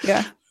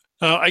 yeah.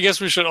 I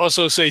guess we should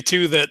also say,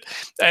 too, that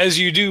as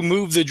you do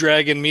move the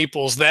dragon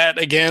meeples, that,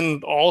 again,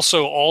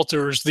 also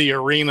alters the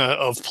arena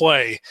of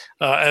play.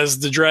 As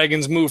the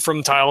dragons move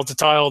from tile to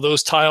tile,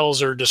 those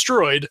tiles are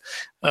destroyed,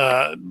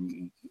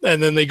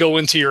 and then they go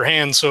into your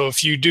hand. So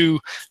if you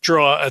do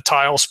draw a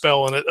tile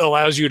spell and it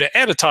allows you to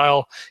add a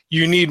tile,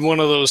 you need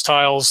one of those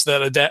tiles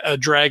that a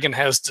dragon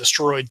has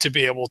destroyed to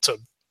be able to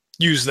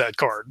use that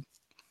card.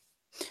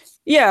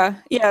 Yeah.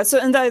 So,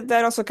 and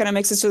that also kind of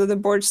makes it so that the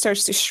board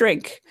starts to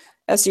shrink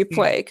as you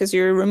play, because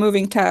you're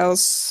removing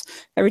tiles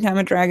every time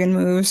a dragon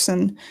moves,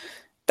 and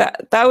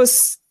that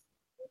was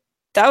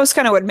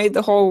kind of what made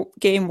the whole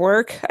game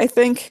work, I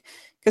think,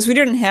 because we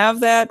didn't have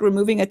that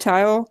removing a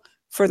tile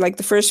for like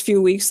the first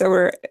few weeks that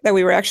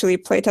we were actually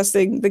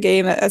playtesting the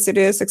game as it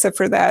is, except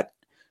for that.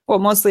 Well,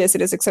 mostly as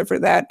it is, except for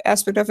that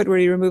aspect of it where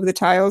you remove the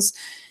tiles.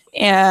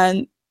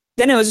 And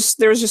then there was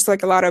just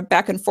like a lot of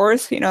back and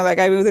forth, like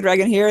I move the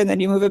dragon here and then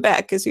you move it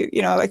back, because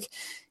like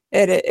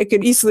it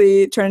could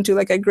easily turn into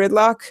like a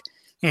gridlock.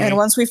 Mm-hmm. And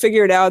once we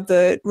figured out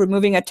the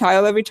removing a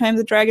tile every time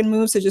the dragon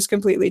moves, it just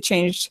completely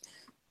changed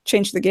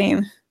the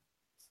game.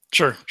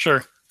 Sure.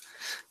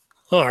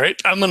 All right,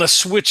 I'm going to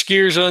switch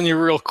gears on you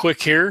real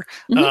quick here.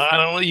 Mm-hmm. I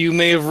don't know, you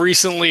may have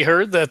recently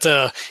heard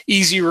that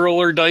Easy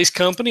Roller Dice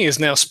Company is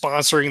now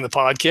sponsoring the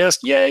podcast.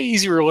 Yay,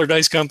 Easy Roller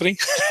Dice Company.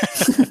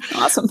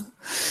 Awesome.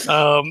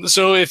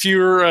 So if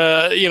you're,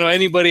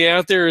 anybody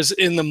out there is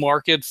in the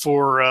market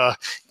for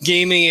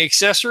gaming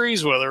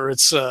accessories, whether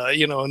it's,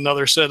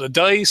 another set of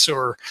dice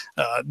or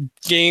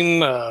game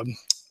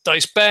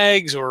dice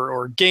bags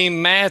or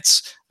game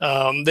mats,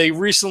 they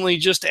recently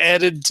just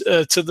added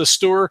to the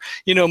store,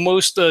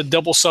 most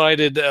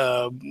double-sided,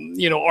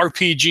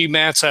 RPG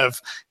mats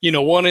have,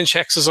 1-inch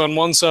hexes on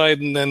one side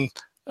and then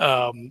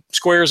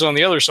squares on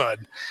the other side.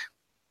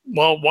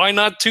 Well, why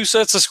not 2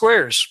 sets of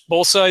squares?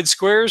 Both sides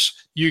squares,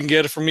 you can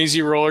get it from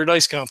Easy Roller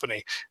Dice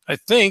Company. I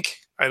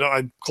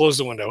closed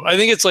the window. I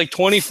think it's like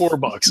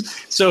 $24.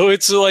 So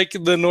it's like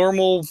the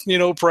normal,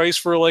 price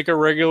for like a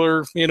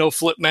regular,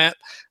 flip mat.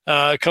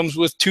 It comes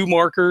with 2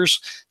 markers,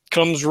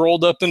 comes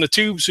rolled up in a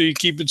tube, so you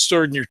keep it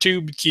stored in your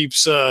tube. It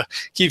keeps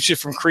you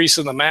from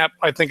creasing the map.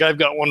 I think I've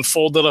got one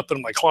folded up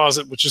in my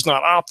closet, which is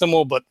not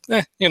optimal, but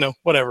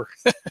whatever.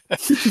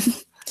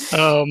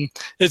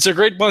 It's a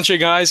great bunch of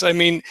guys. I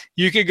mean,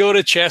 you could go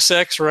to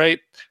ChessX, right?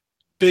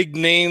 Big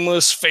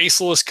nameless,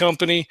 faceless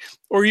company,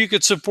 or you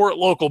could support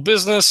local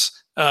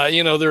business.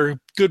 They're a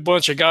good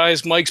bunch of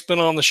guys. Mike's been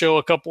on the show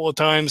a couple of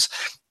times.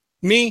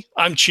 Me,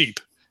 I'm cheap.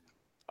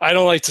 I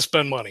don't like to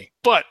spend money,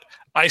 but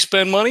I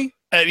spend money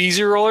at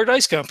Easy Roller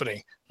Dice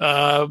Company.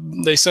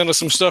 They send us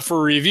some stuff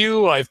for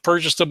review. I've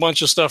purchased a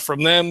bunch of stuff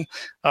from them.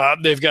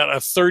 They've got a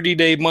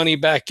 30-day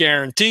money-back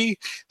guarantee.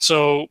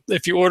 So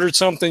if you ordered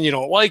something, you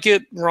don't like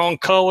it, wrong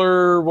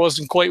color,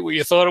 wasn't quite what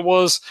you thought it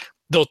was,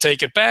 they'll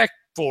take it back,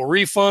 full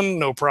refund,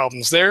 no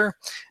problems there.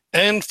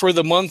 And for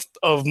the month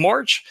of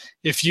March,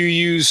 if you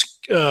use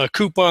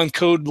coupon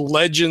code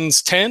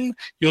LEGENDS10,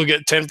 you'll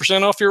get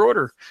 10% off your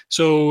order.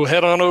 So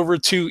head on over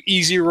to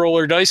Easy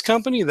Roller Dice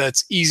Company.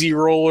 That's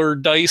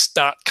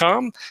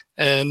easyrollerdice.com.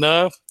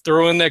 And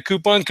throw in that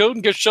coupon code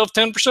and get yourself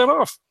 10%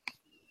 off.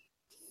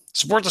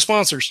 Support the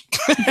sponsors.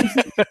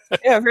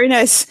 Yeah, very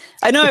nice.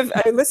 I know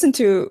I listened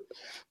to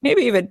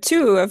maybe even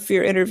 2 of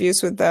your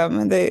interviews with them,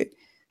 and they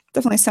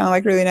definitely sound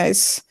like really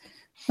nice.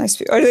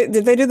 Or did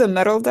they do the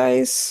metal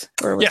dice?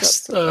 Or was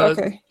yes.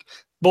 Okay.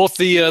 Both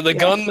the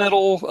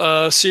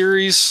gunmetal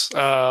series,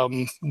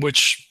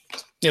 which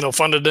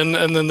funded in,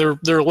 and then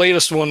their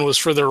latest one was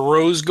for their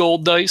rose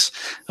gold dice,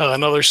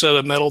 another set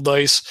of metal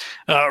dice.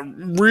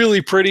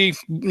 Really pretty.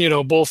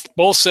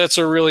 Both sets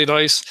are really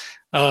nice.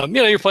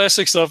 Your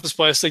plastic stuff is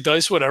plastic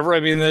dice, whatever.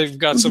 I mean, they've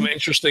got some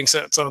interesting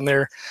sets on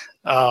there.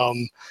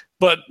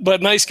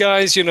 But nice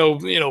guys,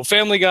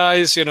 family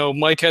guys.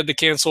 Mike had to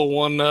cancel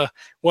one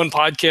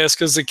podcast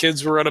because the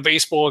kids were at a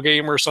baseball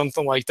game or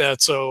something like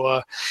that.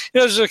 So,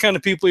 those are the kind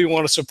of people you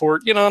want to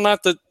support.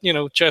 Not that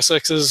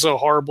ChessX is a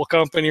horrible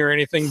company or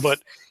anything, but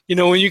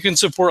when you can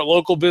support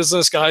local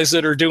business guys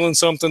that are doing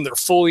something, they're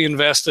fully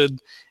invested,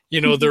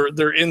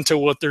 they're into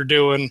what they're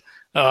doing.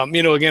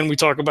 Again, we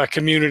talk about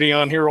community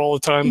on here all the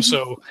time.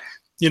 So,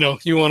 you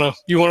want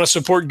to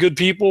support good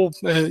people,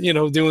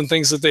 doing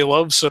things that they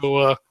love.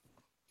 So,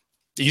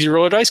 Easy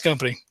Roller Dice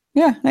Company.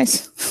 Yeah,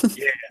 nice.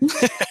 Yeah.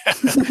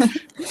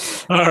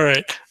 All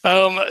right.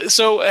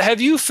 So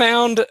have you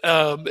found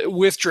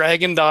with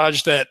Dragon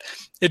Dodge that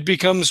it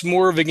becomes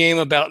more of a game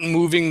about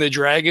moving the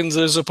dragons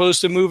as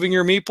opposed to moving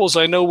your meeples?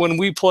 I know when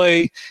we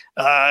play,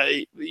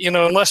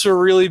 unless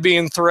we're really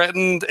being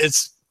threatened,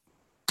 it's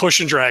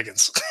pushing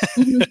dragons.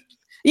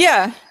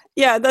 Yeah,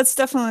 that's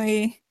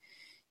definitely.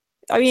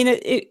 I mean,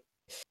 it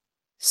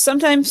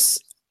sometimes,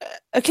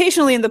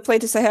 occasionally in the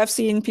playtest, I have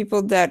seen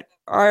people that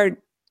are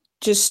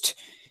just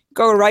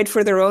go right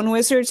for their own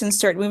wizards and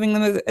start moving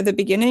them at the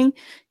beginning.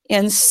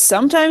 And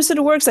sometimes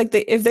it works. Like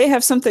if they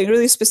have something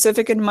really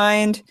specific in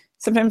mind,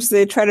 sometimes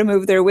they try to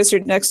move their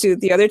wizard next to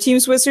the other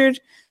team's wizard.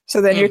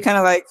 So then you're kind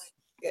of like,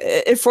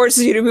 it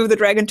forces you to move the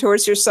dragon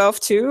towards yourself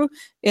too.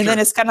 And then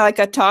it's kind of like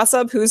a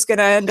toss-up who's going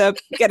to end up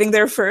getting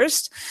there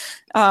first.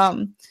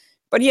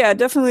 But yeah,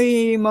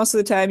 definitely most of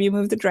the time you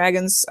move the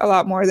dragons a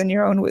lot more than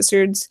your own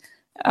wizards.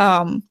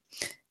 And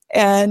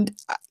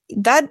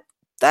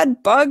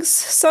that bugs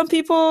some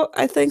people,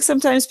 I think,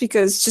 sometimes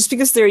because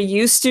they're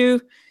used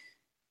to,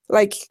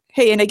 like,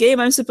 hey, in a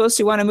game I'm supposed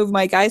to want to move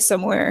my guy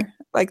somewhere.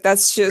 Like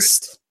that's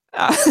just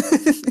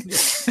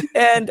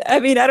and I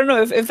mean, I don't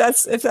know if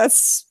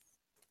that's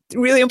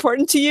really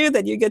important to you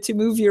that you get to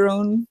move your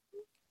own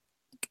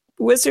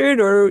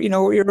wizard or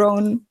your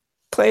own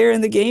player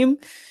in the game,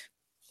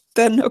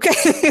 then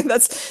okay,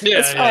 that's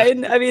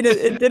fine. I mean,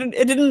 it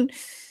didn't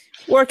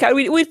work out.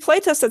 We play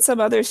tested some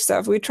other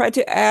stuff. We tried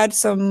to add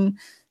some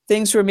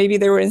things where maybe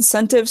there were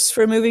incentives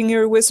for moving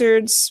your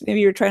wizards.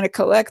 Maybe you're trying to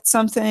collect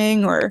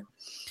something, or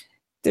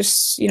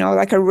there's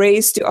like a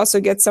race to also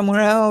get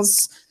somewhere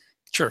else.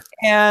 Sure.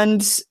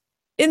 And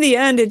in the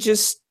end, it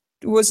just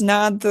was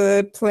not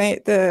the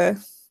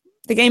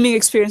gaming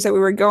experience that we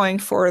were going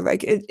for.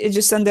 Like it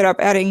just ended up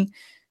adding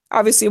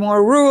obviously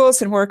more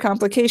rules and more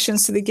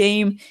complications to the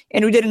game,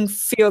 and we didn't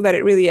feel that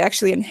it really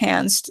actually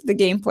enhanced the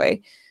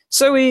gameplay.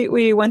 So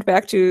we went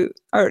back to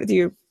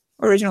the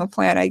original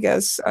plan, I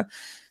guess,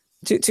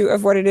 to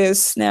of what it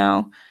is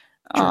now.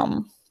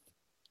 Sure.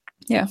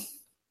 Yeah.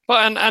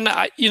 Well, and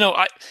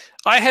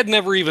I had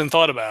never even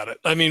thought about it.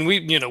 I mean,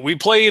 we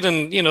played,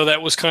 and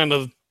that was kind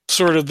of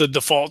sort of the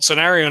default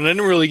scenario, and I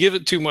didn't really give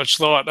it too much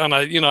thought. And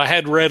I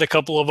had read a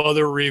couple of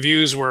other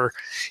reviews where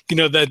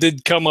that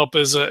did come up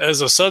as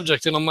a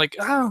subject, and I'm like,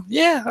 oh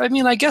yeah, I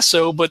mean, I guess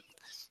so, but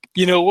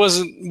it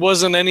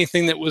wasn't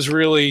anything that was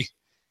really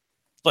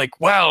like,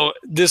 wow,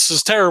 this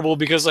is terrible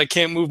because I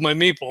can't move my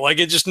meeple. Like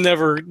the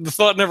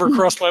thought never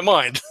crossed my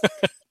mind.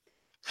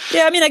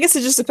 Yeah, I mean, I guess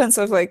it just depends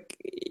on like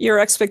your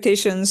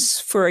expectations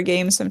for a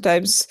game.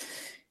 Sometimes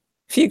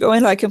if you go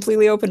in like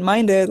completely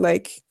open-minded,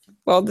 like,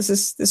 well, this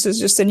is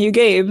just a new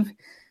game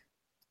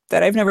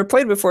that I've never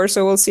played before,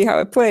 so we'll see how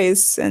it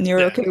plays, and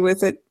you're okay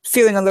with it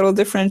feeling a little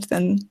different,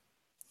 then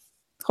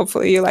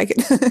hopefully you like it.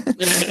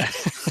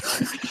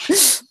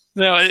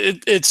 No,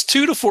 it's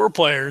 2 to 4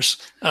 players,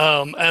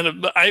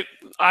 and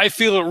I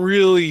feel it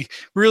really,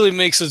 really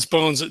makes its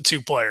bones at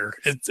 2-player.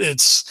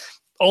 It's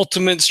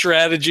ultimate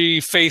strategy,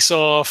 face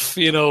off.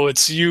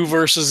 It's you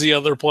versus the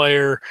other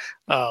player.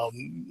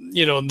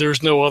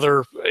 There's no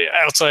other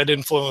outside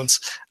influence.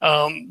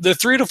 The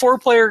 3 to 4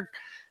 player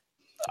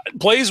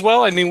plays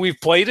well. I mean, we've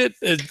played it.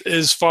 It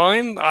is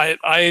fine.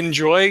 I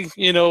enjoy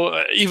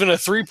even a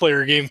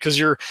 3-player game because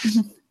you're.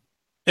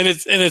 And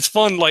it's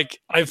fun. Like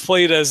I've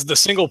played as the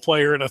single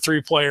player and a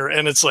 3-player,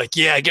 and it's like,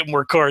 yeah, I get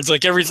more cards.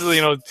 Like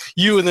everything,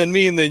 you and then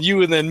me, and then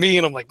you and then me,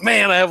 and I'm like,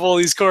 man, I have all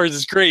these cards.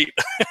 It's great.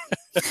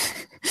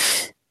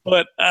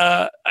 But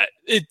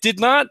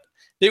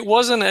it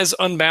wasn't as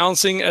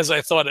unbalancing as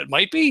I thought it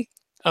might be.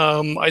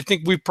 I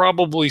think we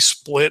probably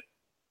split,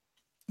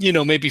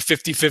 maybe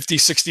 50-50,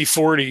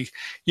 60-40,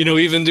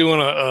 even doing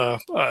a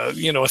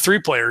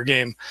 3-player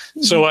game.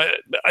 Mm-hmm. So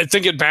I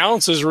think it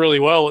balances really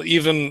well,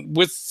 even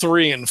with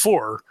 3 and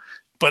 4.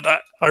 But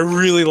I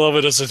really love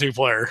it as a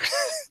 2-player.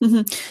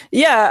 Mm-hmm.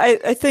 Yeah,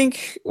 I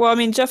think, well, I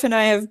mean, Jeff and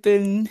I have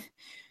been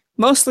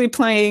mostly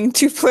playing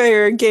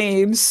 2-player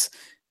games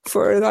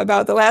for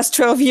about the last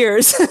 12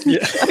 years.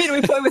 Yeah. I mean,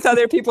 we play with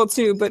other people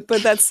too, but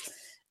that's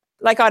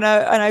like on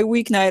a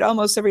weeknight,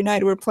 almost every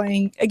night we're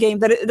playing a game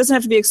that it doesn't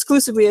have to be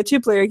exclusively a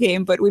 2-player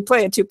game, but we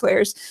play at 2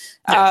 players.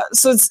 Yeah.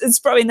 So it's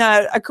probably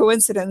not a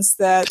coincidence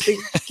that the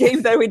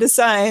game that we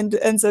designed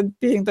ends up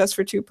being best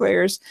for 2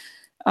 players.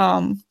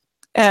 But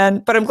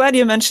I'm glad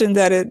you mentioned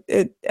that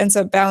it ends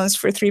up balanced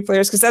for 3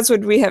 players, because that's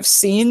what we have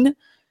seen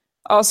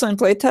also in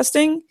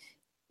playtesting.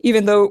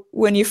 Even though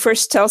when you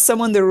first tell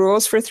someone the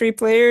rules for 3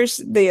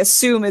 players, they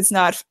assume it's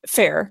not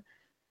fair.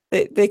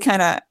 They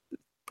kind of,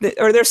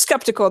 or they're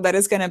skeptical that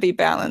it's going to be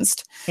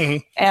balanced. Mm-hmm.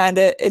 And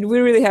we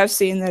really have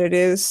seen that it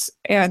is.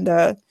 And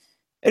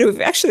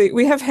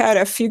we have had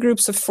a few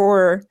groups of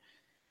 4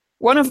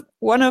 one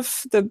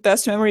of the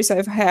best memories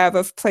I have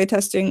of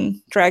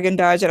playtesting Dragon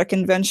Dodge at a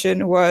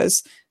convention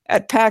was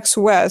at PAX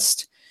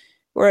West,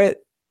 where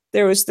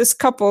there was this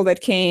couple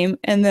that came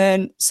and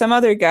then some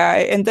other guy,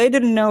 and they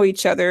didn't know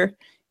each other,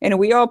 and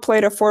we all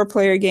played a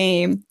 4-player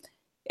game,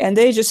 and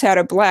they just had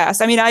a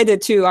blast. I mean, I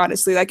did too,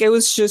 honestly. Like, it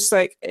was just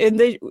like, and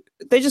they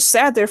just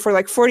sat there for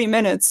like 40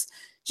 minutes,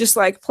 just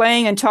like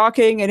playing and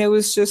talking, and it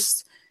was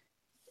just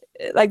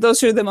like,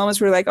 those are the moments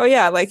where like, oh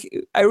yeah, like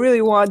I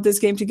really want this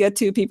game to get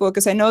to people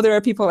because I know there are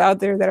people out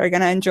there that are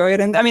going to enjoy it.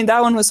 And I mean,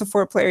 that one was a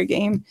 4-player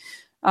game.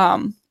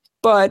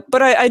 But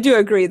I do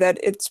agree that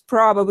it's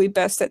probably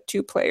best at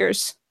 2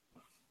 players.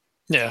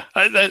 Yeah,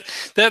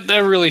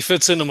 that really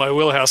fits into my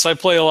wheelhouse. I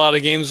play a lot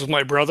of games with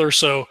my brother,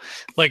 so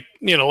like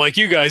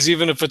you guys,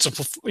 even if it's a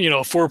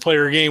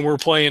 4-player game, we're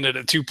playing it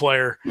at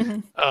 2-player,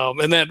 and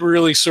that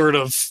really sort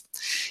of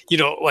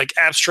like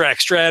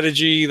abstract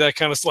strategy, that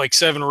kind of like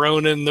Seven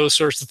Ronin, those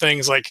sorts of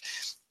things. Like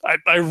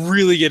I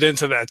really get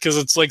into that because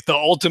it's like the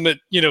ultimate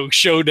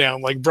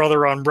showdown, like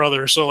brother on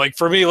brother. So like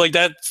for me, like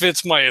that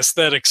fits my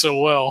aesthetic so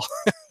well.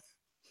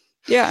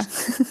 Yeah.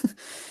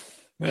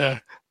 Yeah.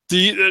 Do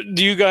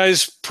you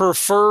guys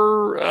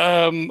prefer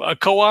a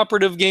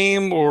cooperative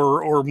game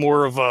or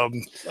more of a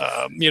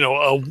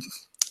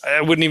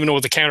I wouldn't even know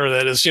what the counter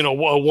that is, a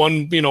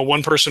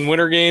one person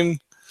winner game?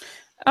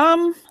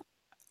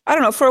 I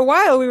don't know. For a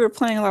while, we were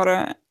playing a lot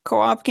of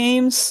co-op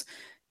games.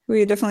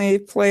 We definitely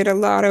played a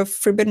lot of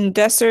Forbidden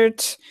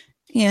Desert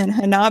and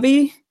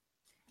Hanabi.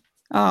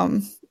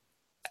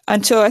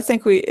 Until I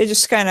think we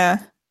just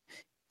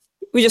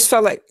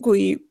felt like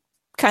we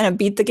kind of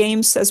beat the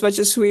games as much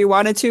as we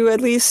wanted to,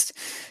 at least.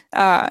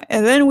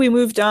 And then we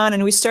moved on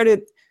and we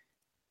started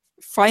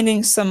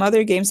finding some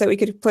other games that we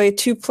could play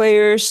 2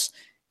 players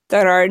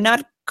that are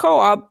not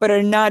co-op, but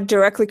are not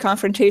directly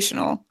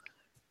confrontational.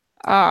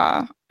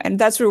 And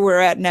that's where we're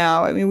at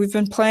now. I mean, we've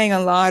been playing a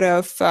lot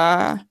of,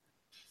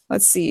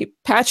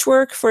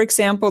 Patchwork, for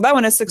example. That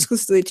one is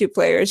exclusively 2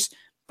 players,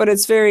 but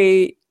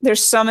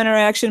there's some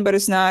interaction, but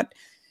it's not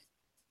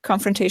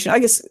confrontation. I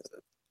guess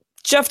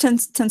Jeff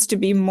tends to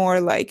be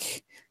more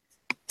like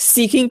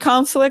seeking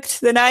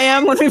conflict than I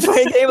am when we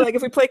play a game. Like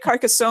if we play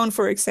Carcassonne,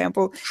 for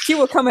example, he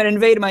will come and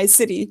invade my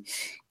city.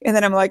 And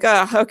then I'm like,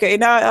 okay,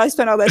 now I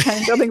spent all that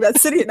time building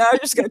that city, and now I'm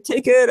just going to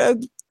take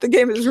it. The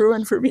game is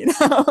ruined for me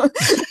now.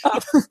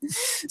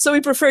 So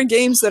we prefer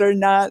games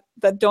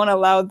that don't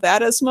allow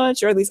that as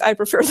much, or at least I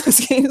prefer those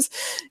games.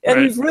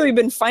 And We've really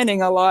been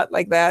finding a lot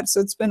like that.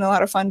 So it's been a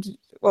lot of fun.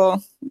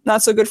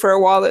 Not so good for our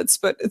wallets,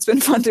 but it's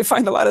been fun to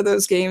find a lot of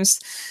those games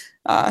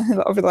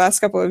over the last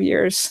couple of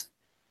years.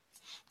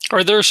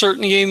 Are there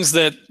certain games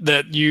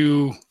that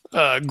you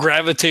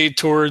gravitate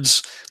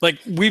towards? Like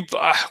we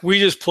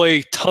just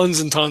play tons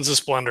and tons of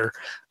Splendor.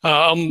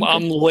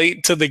 I'm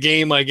late to the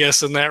game, I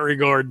guess, in that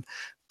regard.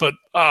 But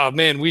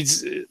man,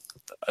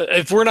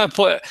 if we're not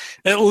playing,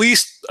 at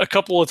least a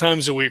couple of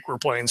times a week, we're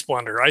playing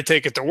Splendor. I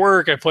take it to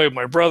work. I play with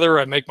my brother.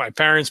 I make my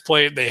parents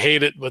play it. They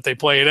hate it, but they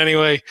play it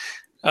anyway.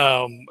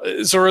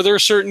 So are there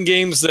certain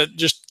games that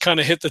just kind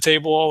of hit the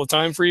table all the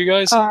time for you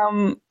guys?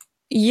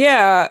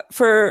 Yeah,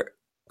 for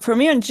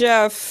me and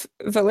Jeff,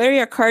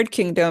 Valeria Card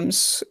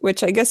Kingdoms,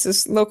 which I guess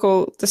is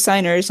local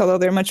designers, although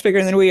they're much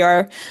bigger than we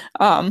are,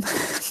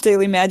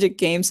 Daily Magic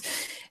Games,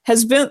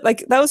 has been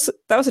like, that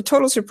was a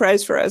total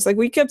surprise for us. Like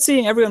we kept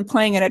seeing everyone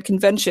playing it at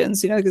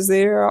conventions, because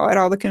they're all at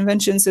all the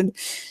conventions, and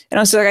I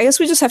was like, I guess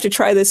we just have to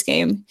try this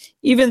game,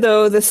 even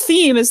though the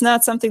theme is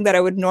not something that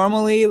I would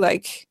normally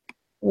like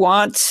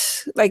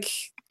want. Like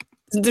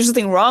there's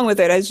nothing wrong with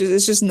it.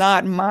 It's just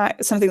not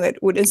something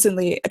that would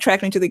instantly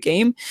attract me to the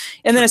game.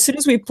 And then as soon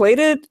as we played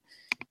it,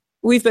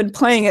 we've been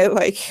playing it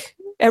like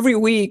every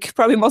week,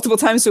 probably multiple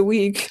times a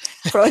week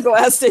for like the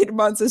last 8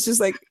 months. It's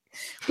just like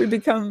we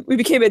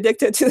became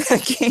addicted to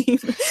that game,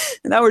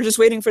 and now we're just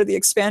waiting for the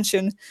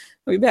expansion.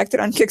 We backed it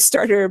on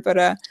Kickstarter,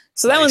 but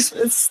so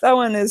that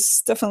one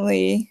is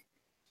definitely,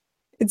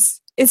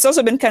 it's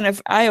also been kind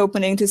of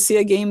eye-opening to see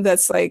a game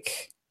that's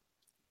like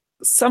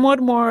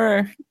somewhat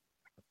more,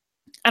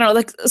 I don't know,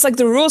 like it's like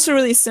the rules are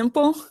really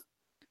simple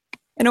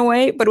in a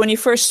way, but when you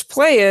first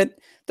play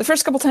it, the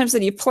first couple times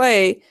that you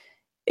play,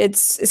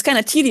 it's kind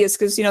of tedious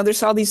because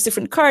there's all these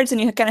different cards,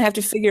 and you kind of have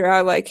to figure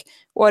out like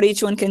what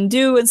each one can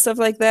do and stuff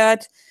like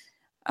that.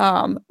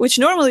 Which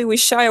normally we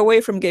shy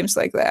away from games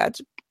like that,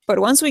 but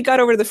once we got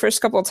over the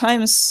first couple of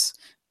times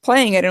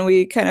playing it and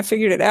we kind of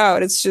figured it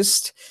out,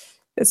 it's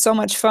so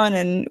much fun.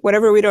 And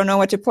whatever we don't know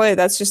what to play,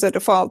 that's just a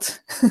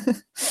default.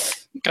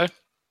 Okay,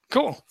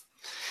 cool.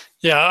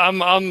 Yeah,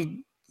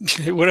 I'm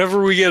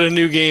whenever we get a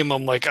new game,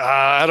 I'm like,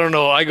 I don't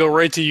know. I go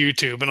right to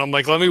YouTube and I'm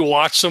like, let me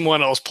watch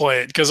someone else play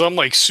it, because I'm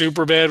like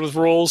super bad with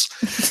rules.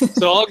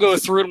 So I'll go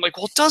through it. I'm like,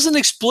 well, it doesn't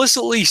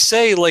explicitly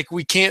say like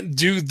we can't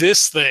do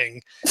this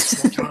thing.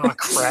 It's like, oh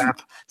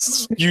crap.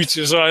 It's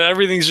YouTube. So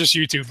everything's just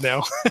YouTube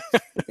now.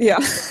 Yeah.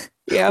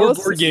 Or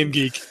Board Game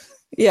Geek.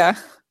 Yeah.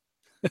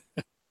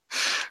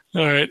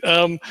 All right.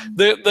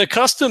 The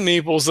custom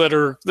meeples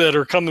that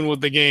are coming with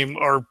the game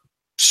are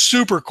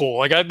super cool.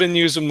 Like I've been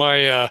using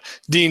my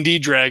D&D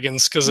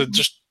dragons because it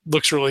just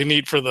looks really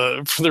neat for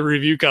the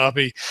review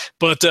copy.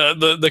 But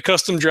the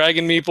custom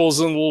dragon meeples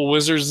and little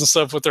wizards and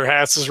stuff with their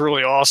hats is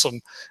really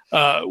awesome.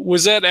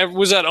 Was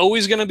that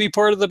always going to be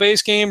part of the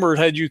base game, or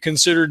had you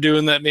considered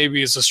doing that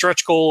maybe as a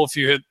stretch goal if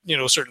you had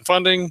certain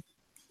funding?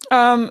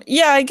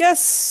 Yeah, I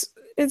guess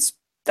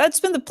that's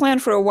been the plan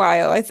for a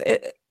while.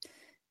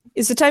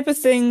 It's the type of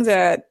thing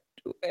that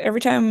every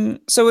time,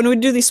 so when we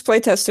do these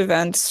playtest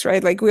events,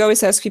 right, like we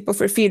always ask people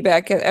for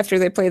feedback after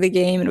they play the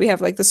game, and we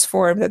have like this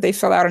form that they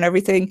fill out and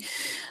everything.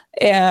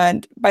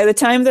 And by the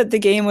time that the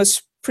game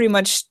was pretty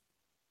much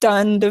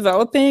done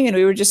developing, and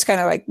we were just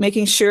kind of like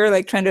making sure,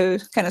 like trying to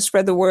kind of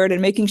spread the word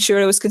and making sure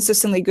it was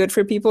consistently good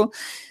for people,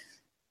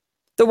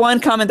 the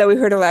one comment that we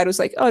heard a lot was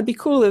like, oh, it'd be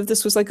cool if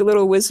this was like a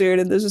little wizard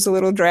and this was a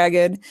little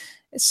dragon.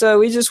 So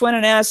we just went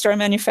and asked our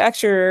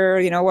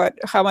manufacturer,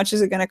 how much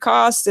is it going to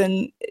cost?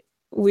 And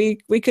we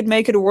could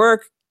make it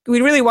work.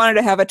 We really wanted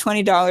to have a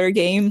 $20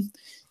 game,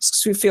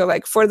 because we feel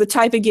like for the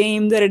type of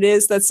game that it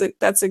is,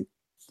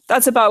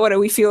 that's about what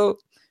we feel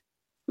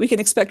we can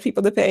expect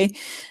people to pay.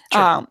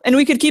 Sure. And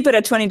we could keep it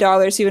at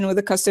 $20 even with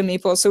the custom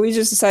meeple. So we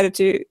just decided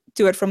to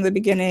do it from the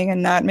beginning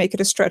and not make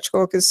it a stretch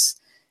goal, because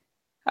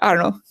I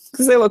don't know,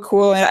 because they look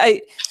cool.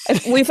 And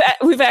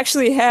we've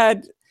actually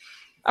had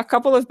a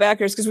couple of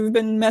backers, because we've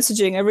been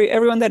messaging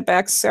everyone that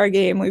backs our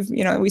game.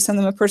 We send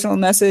them a personal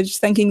message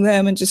thanking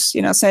them and just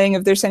saying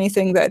if there's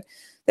anything that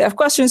they have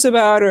questions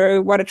about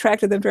or what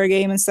attracted them to our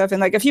game and stuff.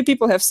 And like a few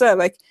people have said,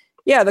 like,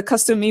 yeah, the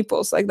custom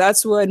meeples, like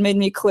that's what made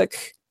me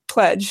click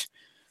pledge.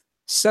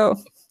 So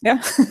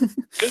yeah.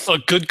 A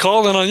good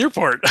call then on your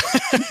part.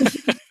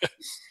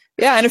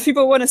 Yeah, and if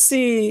people want to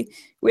see,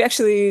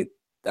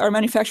 our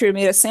manufacturer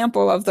made a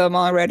sample of them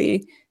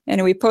already,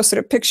 and we posted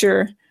a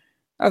picture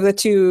of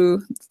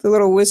the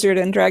little wizard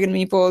and dragon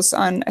meeples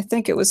on, I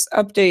think it was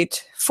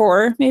update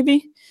 4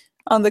 maybe,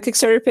 on the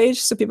Kickstarter page,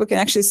 so people can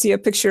actually see a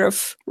picture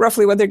of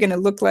roughly what they're going to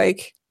look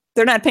like.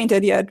 They're not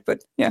painted yet,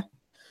 but yeah.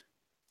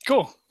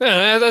 Cool.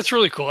 Yeah, that's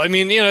really cool. I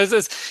mean,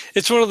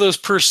 it's one of those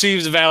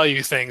perceived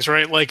value things,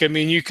 right? Like, I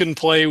mean, you can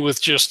play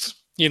with just,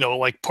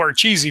 like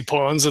Parcheesi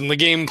pawns, and the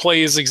game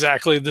plays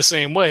exactly the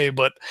same way.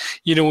 But,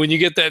 when you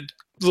get that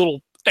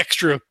little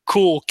extra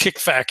cool kick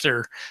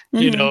factor,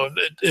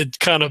 it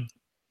kind of,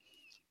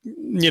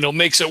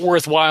 makes it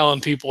worthwhile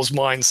in people's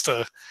minds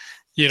to,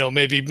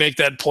 maybe make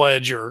that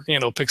pledge or,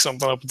 pick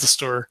something up at the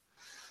store.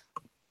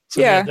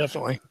 So, yeah,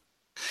 definitely.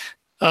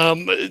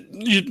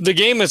 The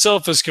game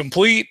itself is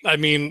complete. I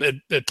mean,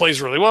 it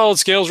plays really well. It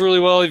scales really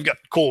well. You've got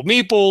cool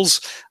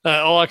meeples,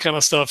 all that kind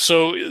of stuff.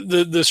 So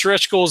the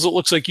stretch goals, it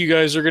looks like you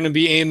guys are going to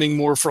be aiming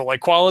more for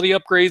like quality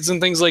upgrades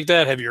and things like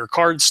that. Heavier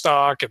card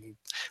stock and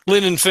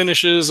linen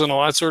finishes and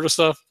all that sort of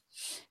stuff.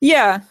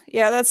 Yeah,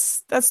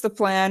 that's the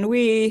plan.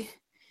 We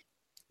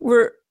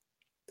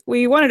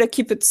wanted to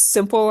keep it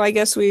simple. I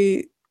guess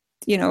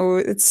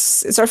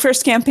it's our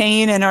first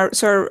campaign, and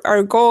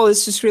our goal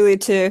is just really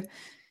to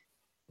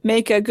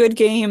make a good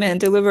game and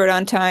deliver it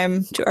on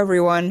time to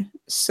everyone.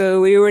 So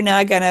we were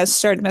not gonna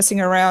start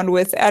messing around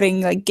with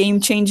adding like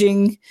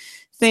game-changing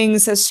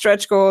things as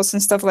stretch goals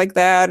and stuff like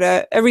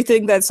that.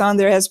 Everything that's on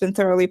there has been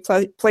thoroughly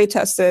play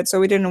tested, so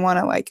we didn't want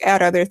to like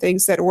add other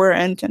things that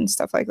weren't and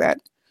stuff like that.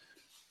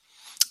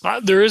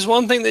 There is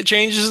one thing that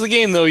changes the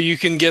game, though. You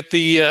can get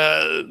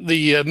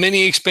the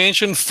mini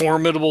expansion,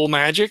 Formidable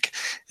Magic.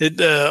 It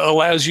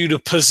allows you to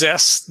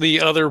possess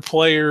the other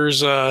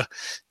player's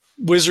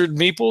wizard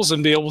meeples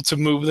and be able to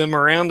move them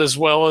around, as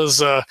well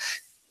as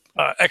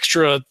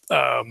extra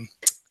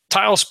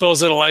tile spells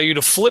that allow you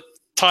to flip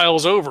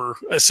tiles over,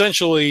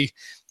 essentially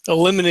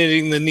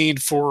eliminating the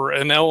need for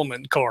an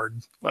element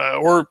card,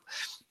 or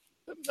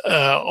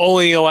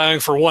only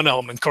allowing for one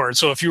element card.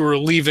 So if you were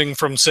leaving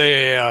from,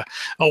 say, a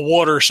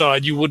water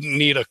side, you wouldn't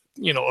need a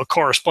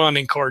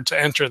corresponding card to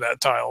enter that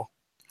tile.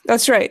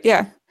 That's right.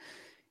 Yeah.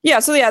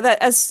 So that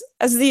as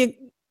the,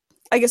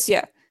 I guess,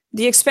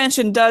 the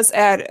expansion does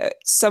add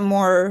some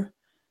more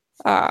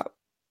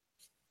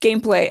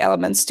gameplay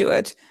elements to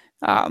it.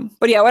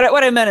 But yeah,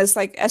 what I meant is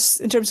like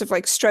in terms of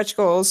like stretch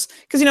goals,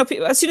 because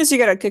as soon as you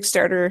get a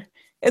Kickstarter,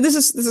 and this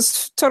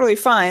is totally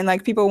fine.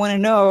 Like people want to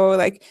know,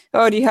 like,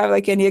 oh, do you have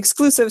like any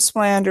exclusives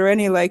planned or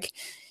any like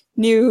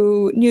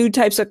new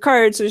types of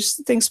cards or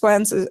things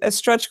planned as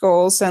stretch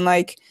goals? And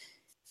like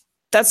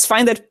that's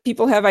fine that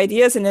people have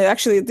ideas, and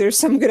actually there's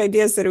some good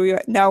ideas that we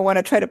now want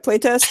to try to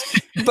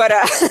playtest. But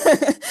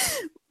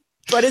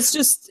but it's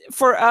just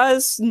for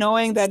us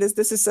knowing that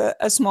this is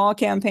a small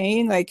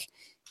campaign, like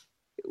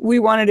we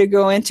wanted to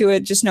go into it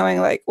just knowing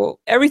like, well,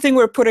 everything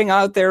we're putting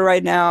out there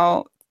right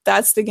now,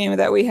 that's the game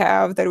that we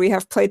have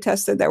play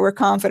tested, that we're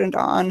confident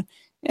on,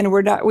 and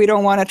we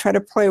don't want to try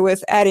to play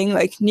with adding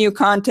like new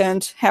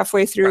content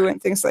halfway through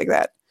and things like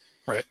that.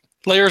 Right.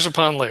 Layers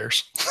upon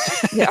layers.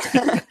 Yeah.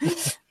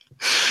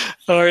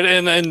 All right,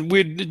 and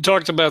we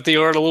talked about the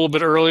art a little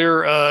bit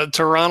earlier.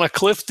 Tarana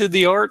Cliff did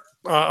the art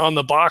on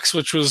the box,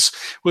 which was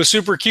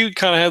super cute.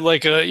 Kind of had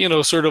like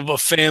a sort of a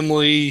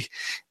family,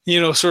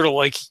 sort of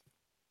like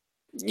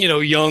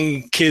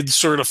young kids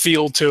sort of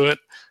feel to it.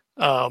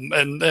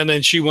 And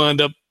then she wound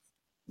up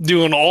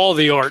doing all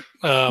the art.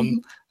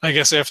 I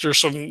guess after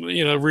some,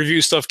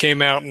 review stuff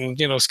came out and,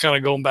 it's kind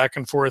of going back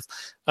and forth.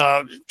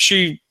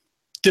 She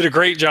did a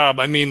great job.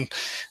 I mean,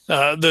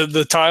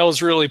 the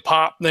tiles really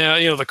pop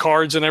now, the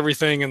cards and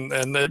everything,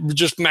 and it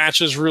just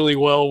matches really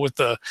well with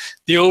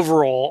the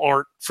overall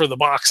art for the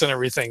box and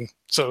everything.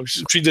 So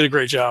she did a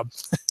great job.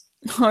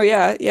 Oh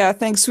yeah. Yeah.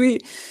 Thanks. We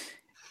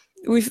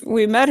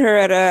met her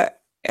at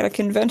a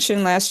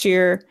convention last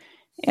year,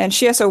 and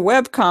she has a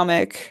web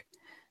comic.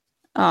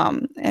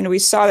 And we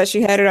saw that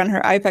she had it on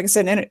her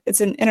iPad.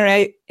 It's an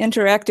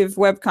interactive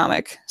web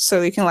comic,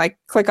 so you can like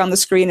click on the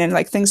screen and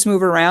like things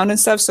move around and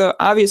stuff. So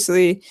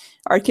obviously,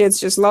 our kids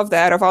just love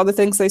that. Of all the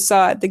things they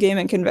saw at the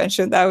gaming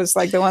convention, that was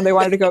like the one they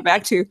wanted to go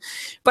back to.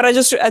 But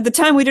at the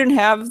time we didn't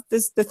have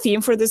the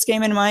theme for this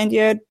game in mind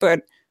yet.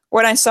 But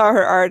when I saw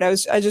her art,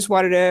 I just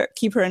wanted to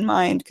keep her in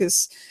mind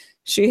because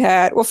she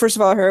had, well, first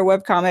of all, her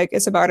web comic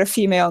is about a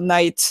female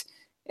knight.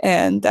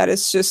 And that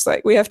is just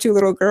like, we have 2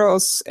 little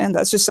girls, and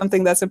that's just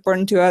something that's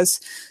important to us.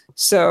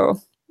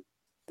 So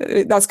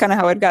that's kind of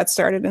how it got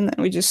started. And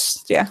then we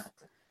just,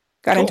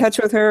 got in touch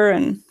with her,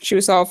 and she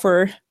was all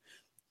for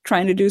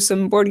trying to do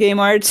some board game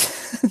art.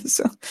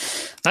 So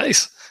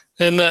nice.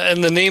 And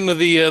the name of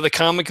the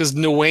comic is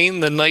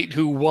Nwain, the Knight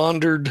Who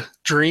Wandered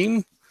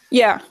Dream.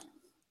 Yeah.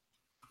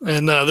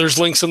 And there's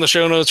links in the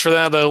show notes for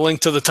that. A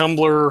link to the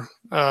Tumblr,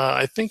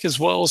 I think, as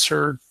well as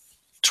her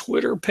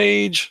Twitter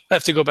page. I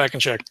have to go back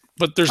and check,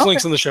 but there's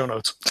links in the show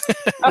notes.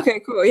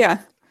 Okay, cool. Yeah.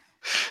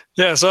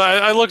 Yeah. So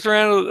I looked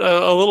around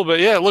a little bit.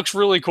 Yeah, it looks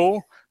really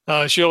cool.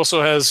 She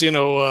also has,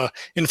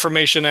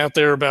 information out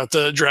there about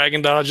the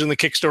Dragon Dodge and the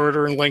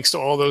Kickstarter and links to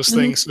all those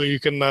things. So you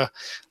can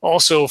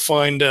also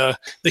find the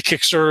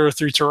Kickstarter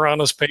through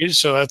Tirana's page.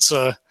 So that's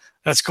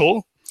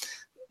cool.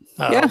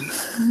 Yeah.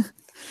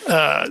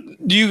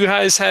 Do you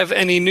guys have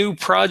any new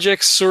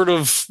projects sort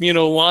of,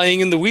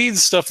 lying in the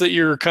weeds, stuff that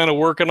you're kind of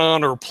working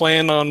on or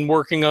plan on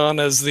working on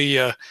as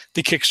the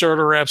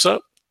Kickstarter wraps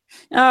up?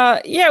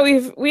 Yeah,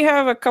 we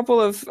have a couple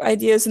of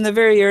ideas in the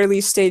very early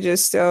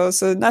stages still.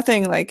 So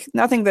nothing that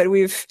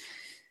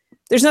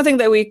there's nothing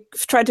that we've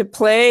tried to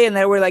play and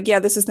that we're like, yeah,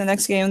 this is the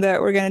next game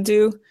that we're going to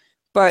do.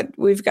 But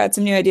we've got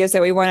some new ideas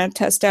that we want to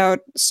test out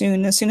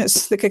soon, as soon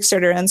as the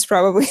Kickstarter ends,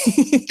 probably.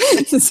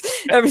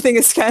 Everything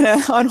is kind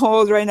of on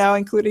hold right now,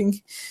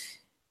 including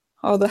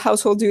all the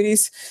household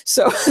duties.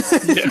 So, no,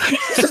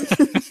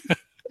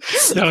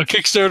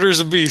 Kickstarter's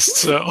a beast.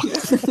 So,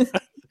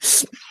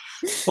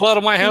 a lot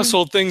of my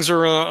household things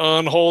are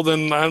on hold,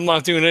 and I'm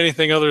not doing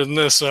anything other than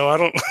this. So I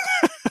don't.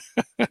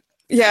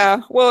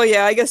 Yeah, well,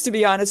 yeah. I guess to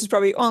be honest, it's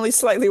probably only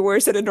slightly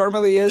worse than it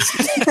normally is.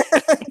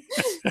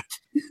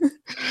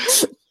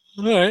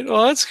 All right.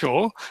 Well, that's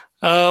cool.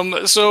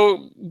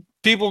 So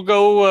people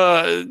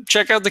go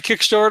check out the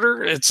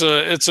Kickstarter.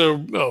 It's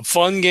a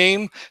fun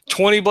game.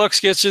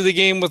 $20 gets you the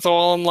game with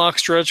all unlocked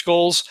stretch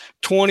goals.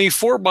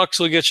 $24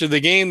 will get you the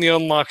game, the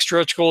unlocked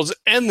stretch goals,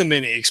 and the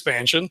mini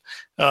expansion.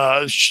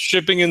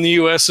 Shipping in the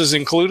U.S. is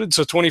included,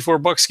 so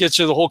 $24 gets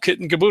you the whole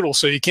kit and caboodle.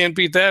 So you can't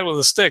beat that with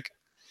a stick.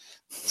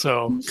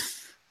 So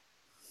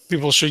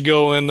people should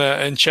go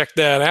and check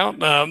that out.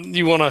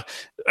 You want to,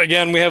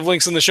 again, we have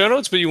links in the show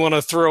notes, but you want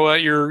to throw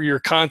out your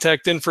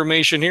contact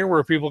information here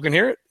where people can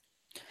hear it?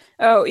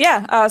 Oh,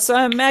 yeah. So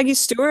I'm Maggie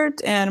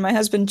Stewart, and my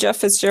husband, Jeff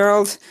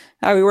Fitzgerald.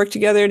 We work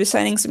together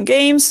designing some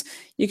games.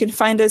 You can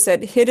find us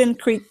at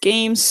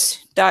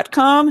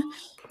hiddencreekgames.com.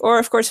 Or,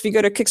 of course, if you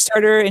go to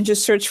Kickstarter and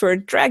just search for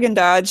Dragon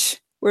Dodge,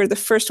 we're the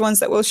first ones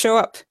that will show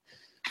up.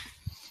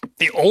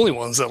 The only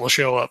ones that will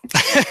show up.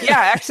 Yeah,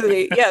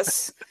 actually,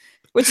 yes.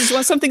 Which is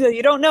something that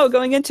you don't know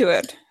going into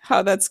it,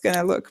 how that's going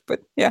to look.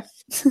 But yeah.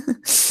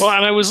 Well,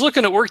 and I was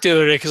looking at work the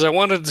other day because I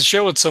wanted to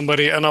show it to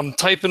somebody, and I'm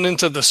typing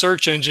into the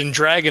search engine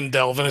Dragon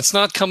Delve, and it's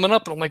not coming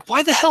up. And I'm like,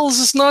 why the hell is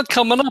this not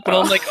coming up? And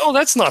I'm like, oh,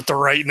 that's not the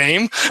right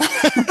name.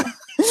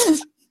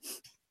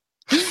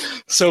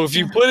 So if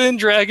you put in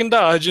Dragon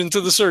Dodge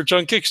into the search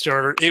on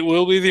Kickstarter, it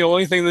will be the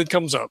only thing that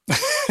comes up.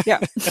 Yeah.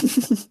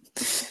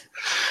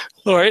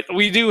 All right.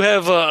 We do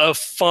have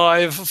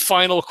 5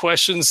 final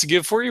questions to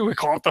give for you. We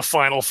call it the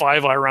final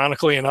 5,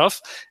 ironically enough.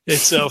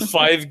 It's 5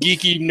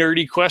 geeky,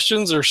 nerdy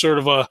questions, or sort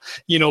of a,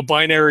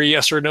 binary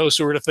yes or no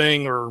sort of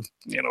thing, or,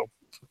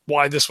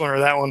 why this one or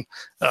that one.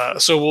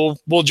 So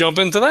we'll jump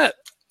into that.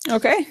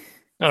 Okay.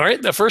 All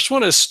right. The first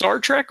one is Star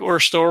Trek or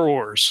Star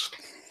Wars?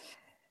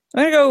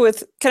 I'm going to go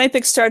with, can I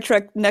pick Star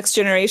Trek Next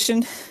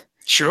Generation?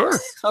 Sure.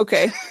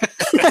 Okay.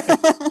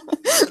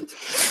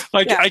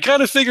 I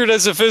kind of figured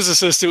as a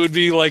physicist it would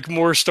be like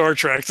more Star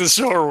Trek than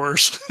Star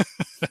Wars.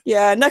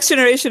 Yeah, Next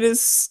Generation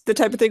is the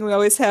type of thing we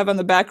always have on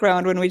the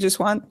background when we just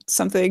want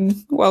something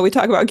while we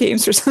talk about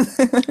games or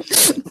something.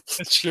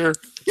 Sure.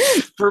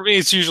 For me,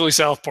 it's usually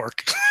South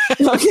Park.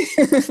 Okay.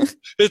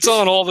 It's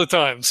on all the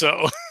time,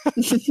 so.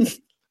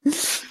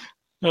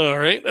 All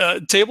right.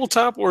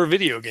 Tabletop or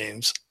video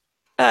games?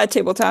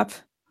 Tabletop.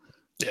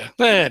 Yeah,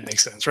 that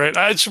makes sense, right?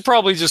 I should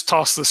probably just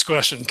toss this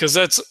question because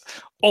that's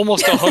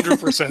almost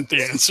 100%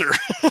 the answer.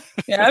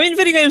 Yeah, I mean,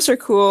 video games are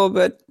cool,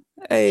 but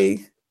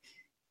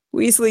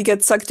we easily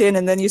get sucked in,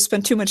 and then you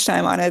spend too much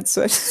time on it.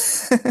 So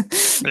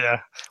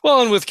Yeah.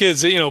 Well, and with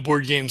kids,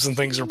 board games and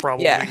things are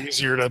probably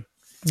easier to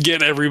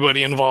get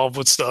everybody involved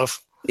with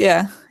stuff.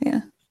 Yeah.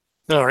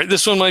 All right.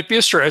 This one might be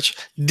a stretch.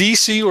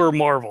 DC or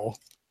Marvel?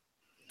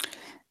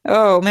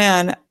 Oh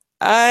man,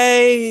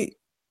 I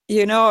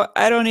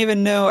don't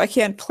even know. I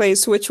can't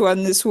place which one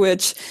is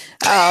which.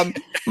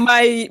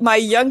 My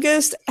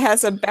youngest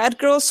has a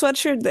Batgirl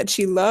sweatshirt that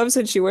she loves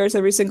and she wears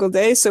every single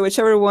day. So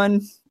whichever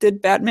one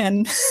did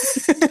Batman.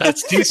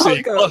 That's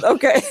DC.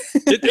 Okay.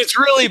 It's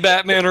really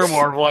Batman or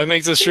Marvel. I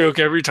make this joke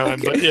every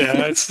time, but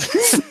yeah.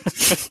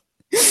 It's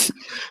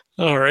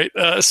all right.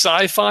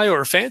 Sci-fi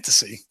or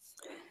fantasy?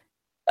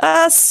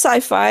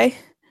 Sci-fi.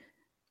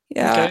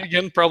 Yeah. Okay.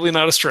 Again, probably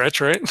not a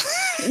stretch, right?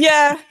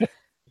 Yeah.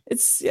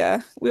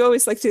 We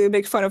always like to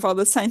make fun of all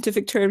the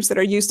scientific terms that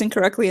are used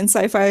incorrectly in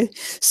sci-fi.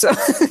 So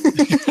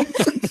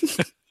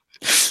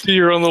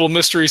your own little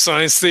mystery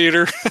science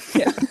theater.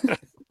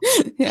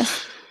 Yeah.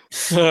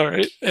 All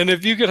right. And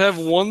if you could have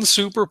one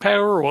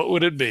superpower, what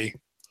would it be?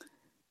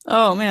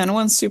 Oh man,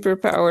 one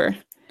superpower.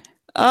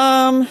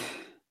 I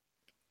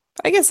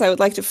guess I would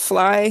like to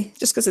fly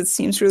just because it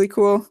seems really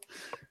cool.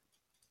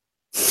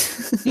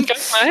 Okay.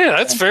 Yeah,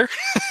 that's fair.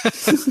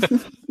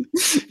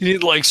 You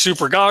need like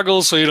super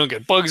goggles so you don't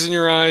get bugs in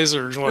your eyes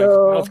or like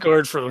mouth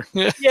guard for.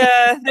 Yeah,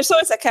 there's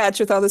always a catch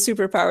with all the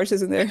superpowers,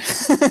 isn't there?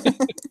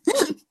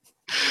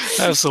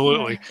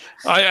 Absolutely.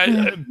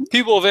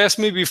 People have asked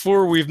me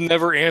before. We've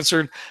never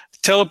answered.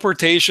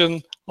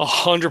 Teleportation,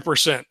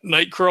 100%.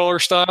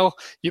 Nightcrawler style.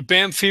 You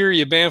bamf here,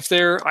 you bamf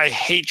there. I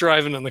hate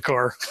driving in the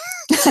car.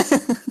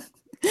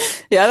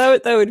 Yeah,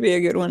 that would be a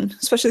good one,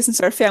 especially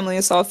since our family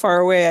is all far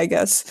away, I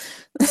guess.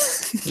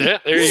 Yeah,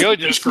 there you go.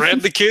 Just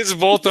grab the kids in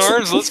both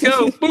arms. Let's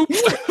go. Boop.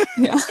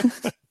 Yeah.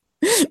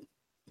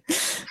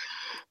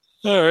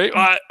 All right.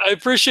 Well, I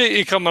appreciate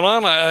you coming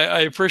on. I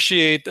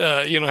appreciate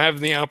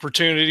having the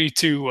opportunity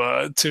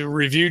to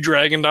review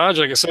Dragon Dodge.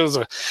 Like I said, it was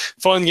a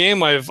fun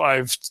game.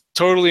 I've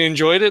totally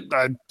enjoyed it.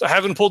 I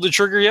haven't pulled the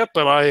trigger yet,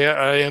 but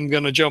I am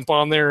going to jump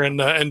on there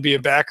and be a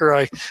backer.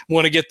 I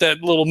want to get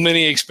that little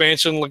mini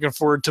expansion. Looking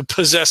forward to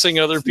possessing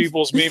other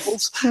people's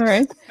meeples. All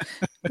right.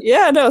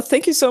 Yeah. No.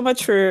 Thank you so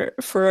much for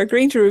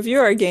agreeing to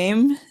review our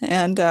game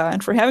and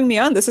for having me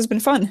on. This has been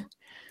fun.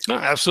 Oh,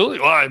 absolutely.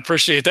 Well, I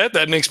appreciate that.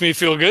 That makes me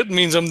feel good. It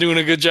means I'm doing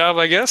a good job,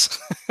 I guess.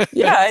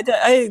 Yeah,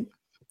 I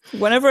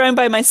whenever I'm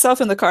by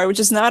myself in the car, which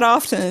is not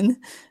often,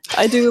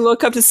 I do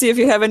look up to see if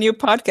you have a new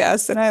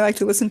podcast, and I like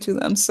to listen to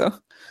them. So,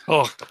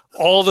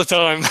 all the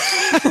time.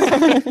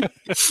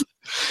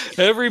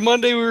 Every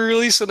Monday we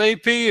release an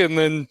AP, and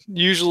then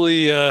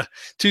usually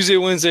Tuesday,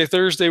 Wednesday,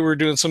 Thursday we're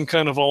doing some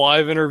kind of a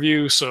live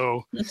interview.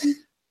 So.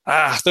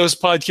 Those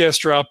podcasts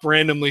drop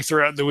randomly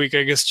throughout the week.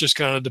 I guess just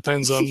kind of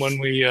depends on when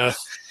we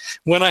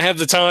when I have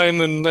the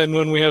time and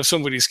when we have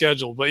somebody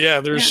scheduled. But yeah,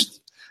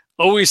 there's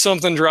always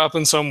something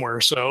dropping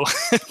somewhere. So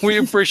we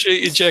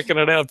appreciate you checking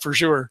it out for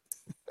sure.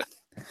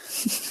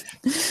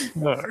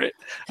 All right.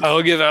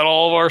 I'll give out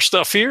all of our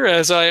stuff here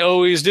as I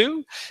always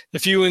do.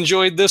 If you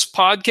enjoyed this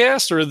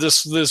podcast or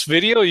this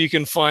video, you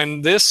can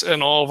find this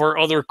and all of our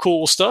other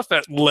cool stuff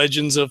at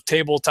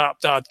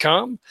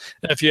legendsoftabletop.com.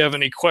 If you have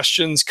any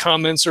questions,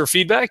 comments, or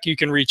feedback, you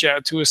can reach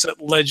out to us at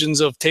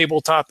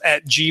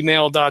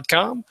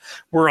legendsoftabletop@gmail.com.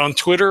 We're on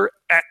Twitter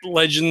at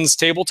Legends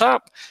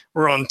Tabletop.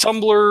 We're on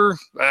Tumblr.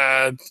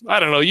 I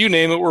don't know, you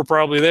name it, we're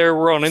probably there.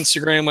 We're on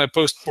Instagram. I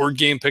post board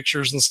game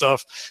pictures and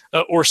stuff,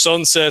 or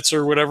sunsets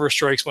or whatever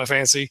strikes my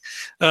fancy.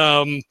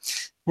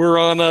 We're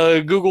on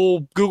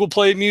Google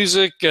Play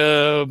Music,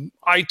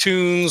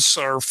 iTunes.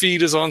 Our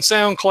feed is on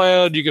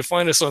SoundCloud. You can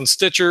find us on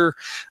Stitcher.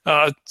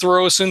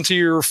 Throw us into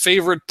your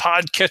favorite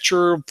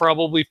podcatcher.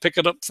 Probably pick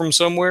it up from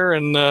somewhere,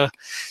 and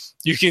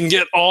you can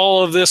get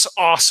all of this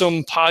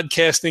awesome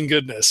podcasting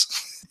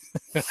goodness.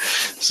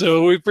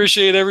 So we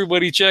appreciate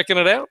everybody checking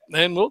it out,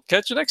 and we'll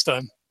catch you next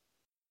time.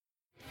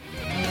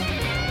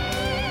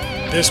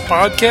 This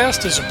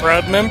podcast is a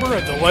proud member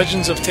of the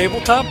Legends of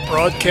Tabletop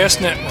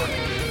Broadcast Network.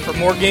 For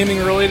more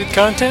gaming-related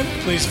content,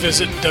 please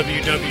visit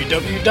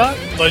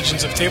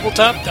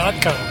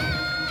www.legendsoftabletop.com.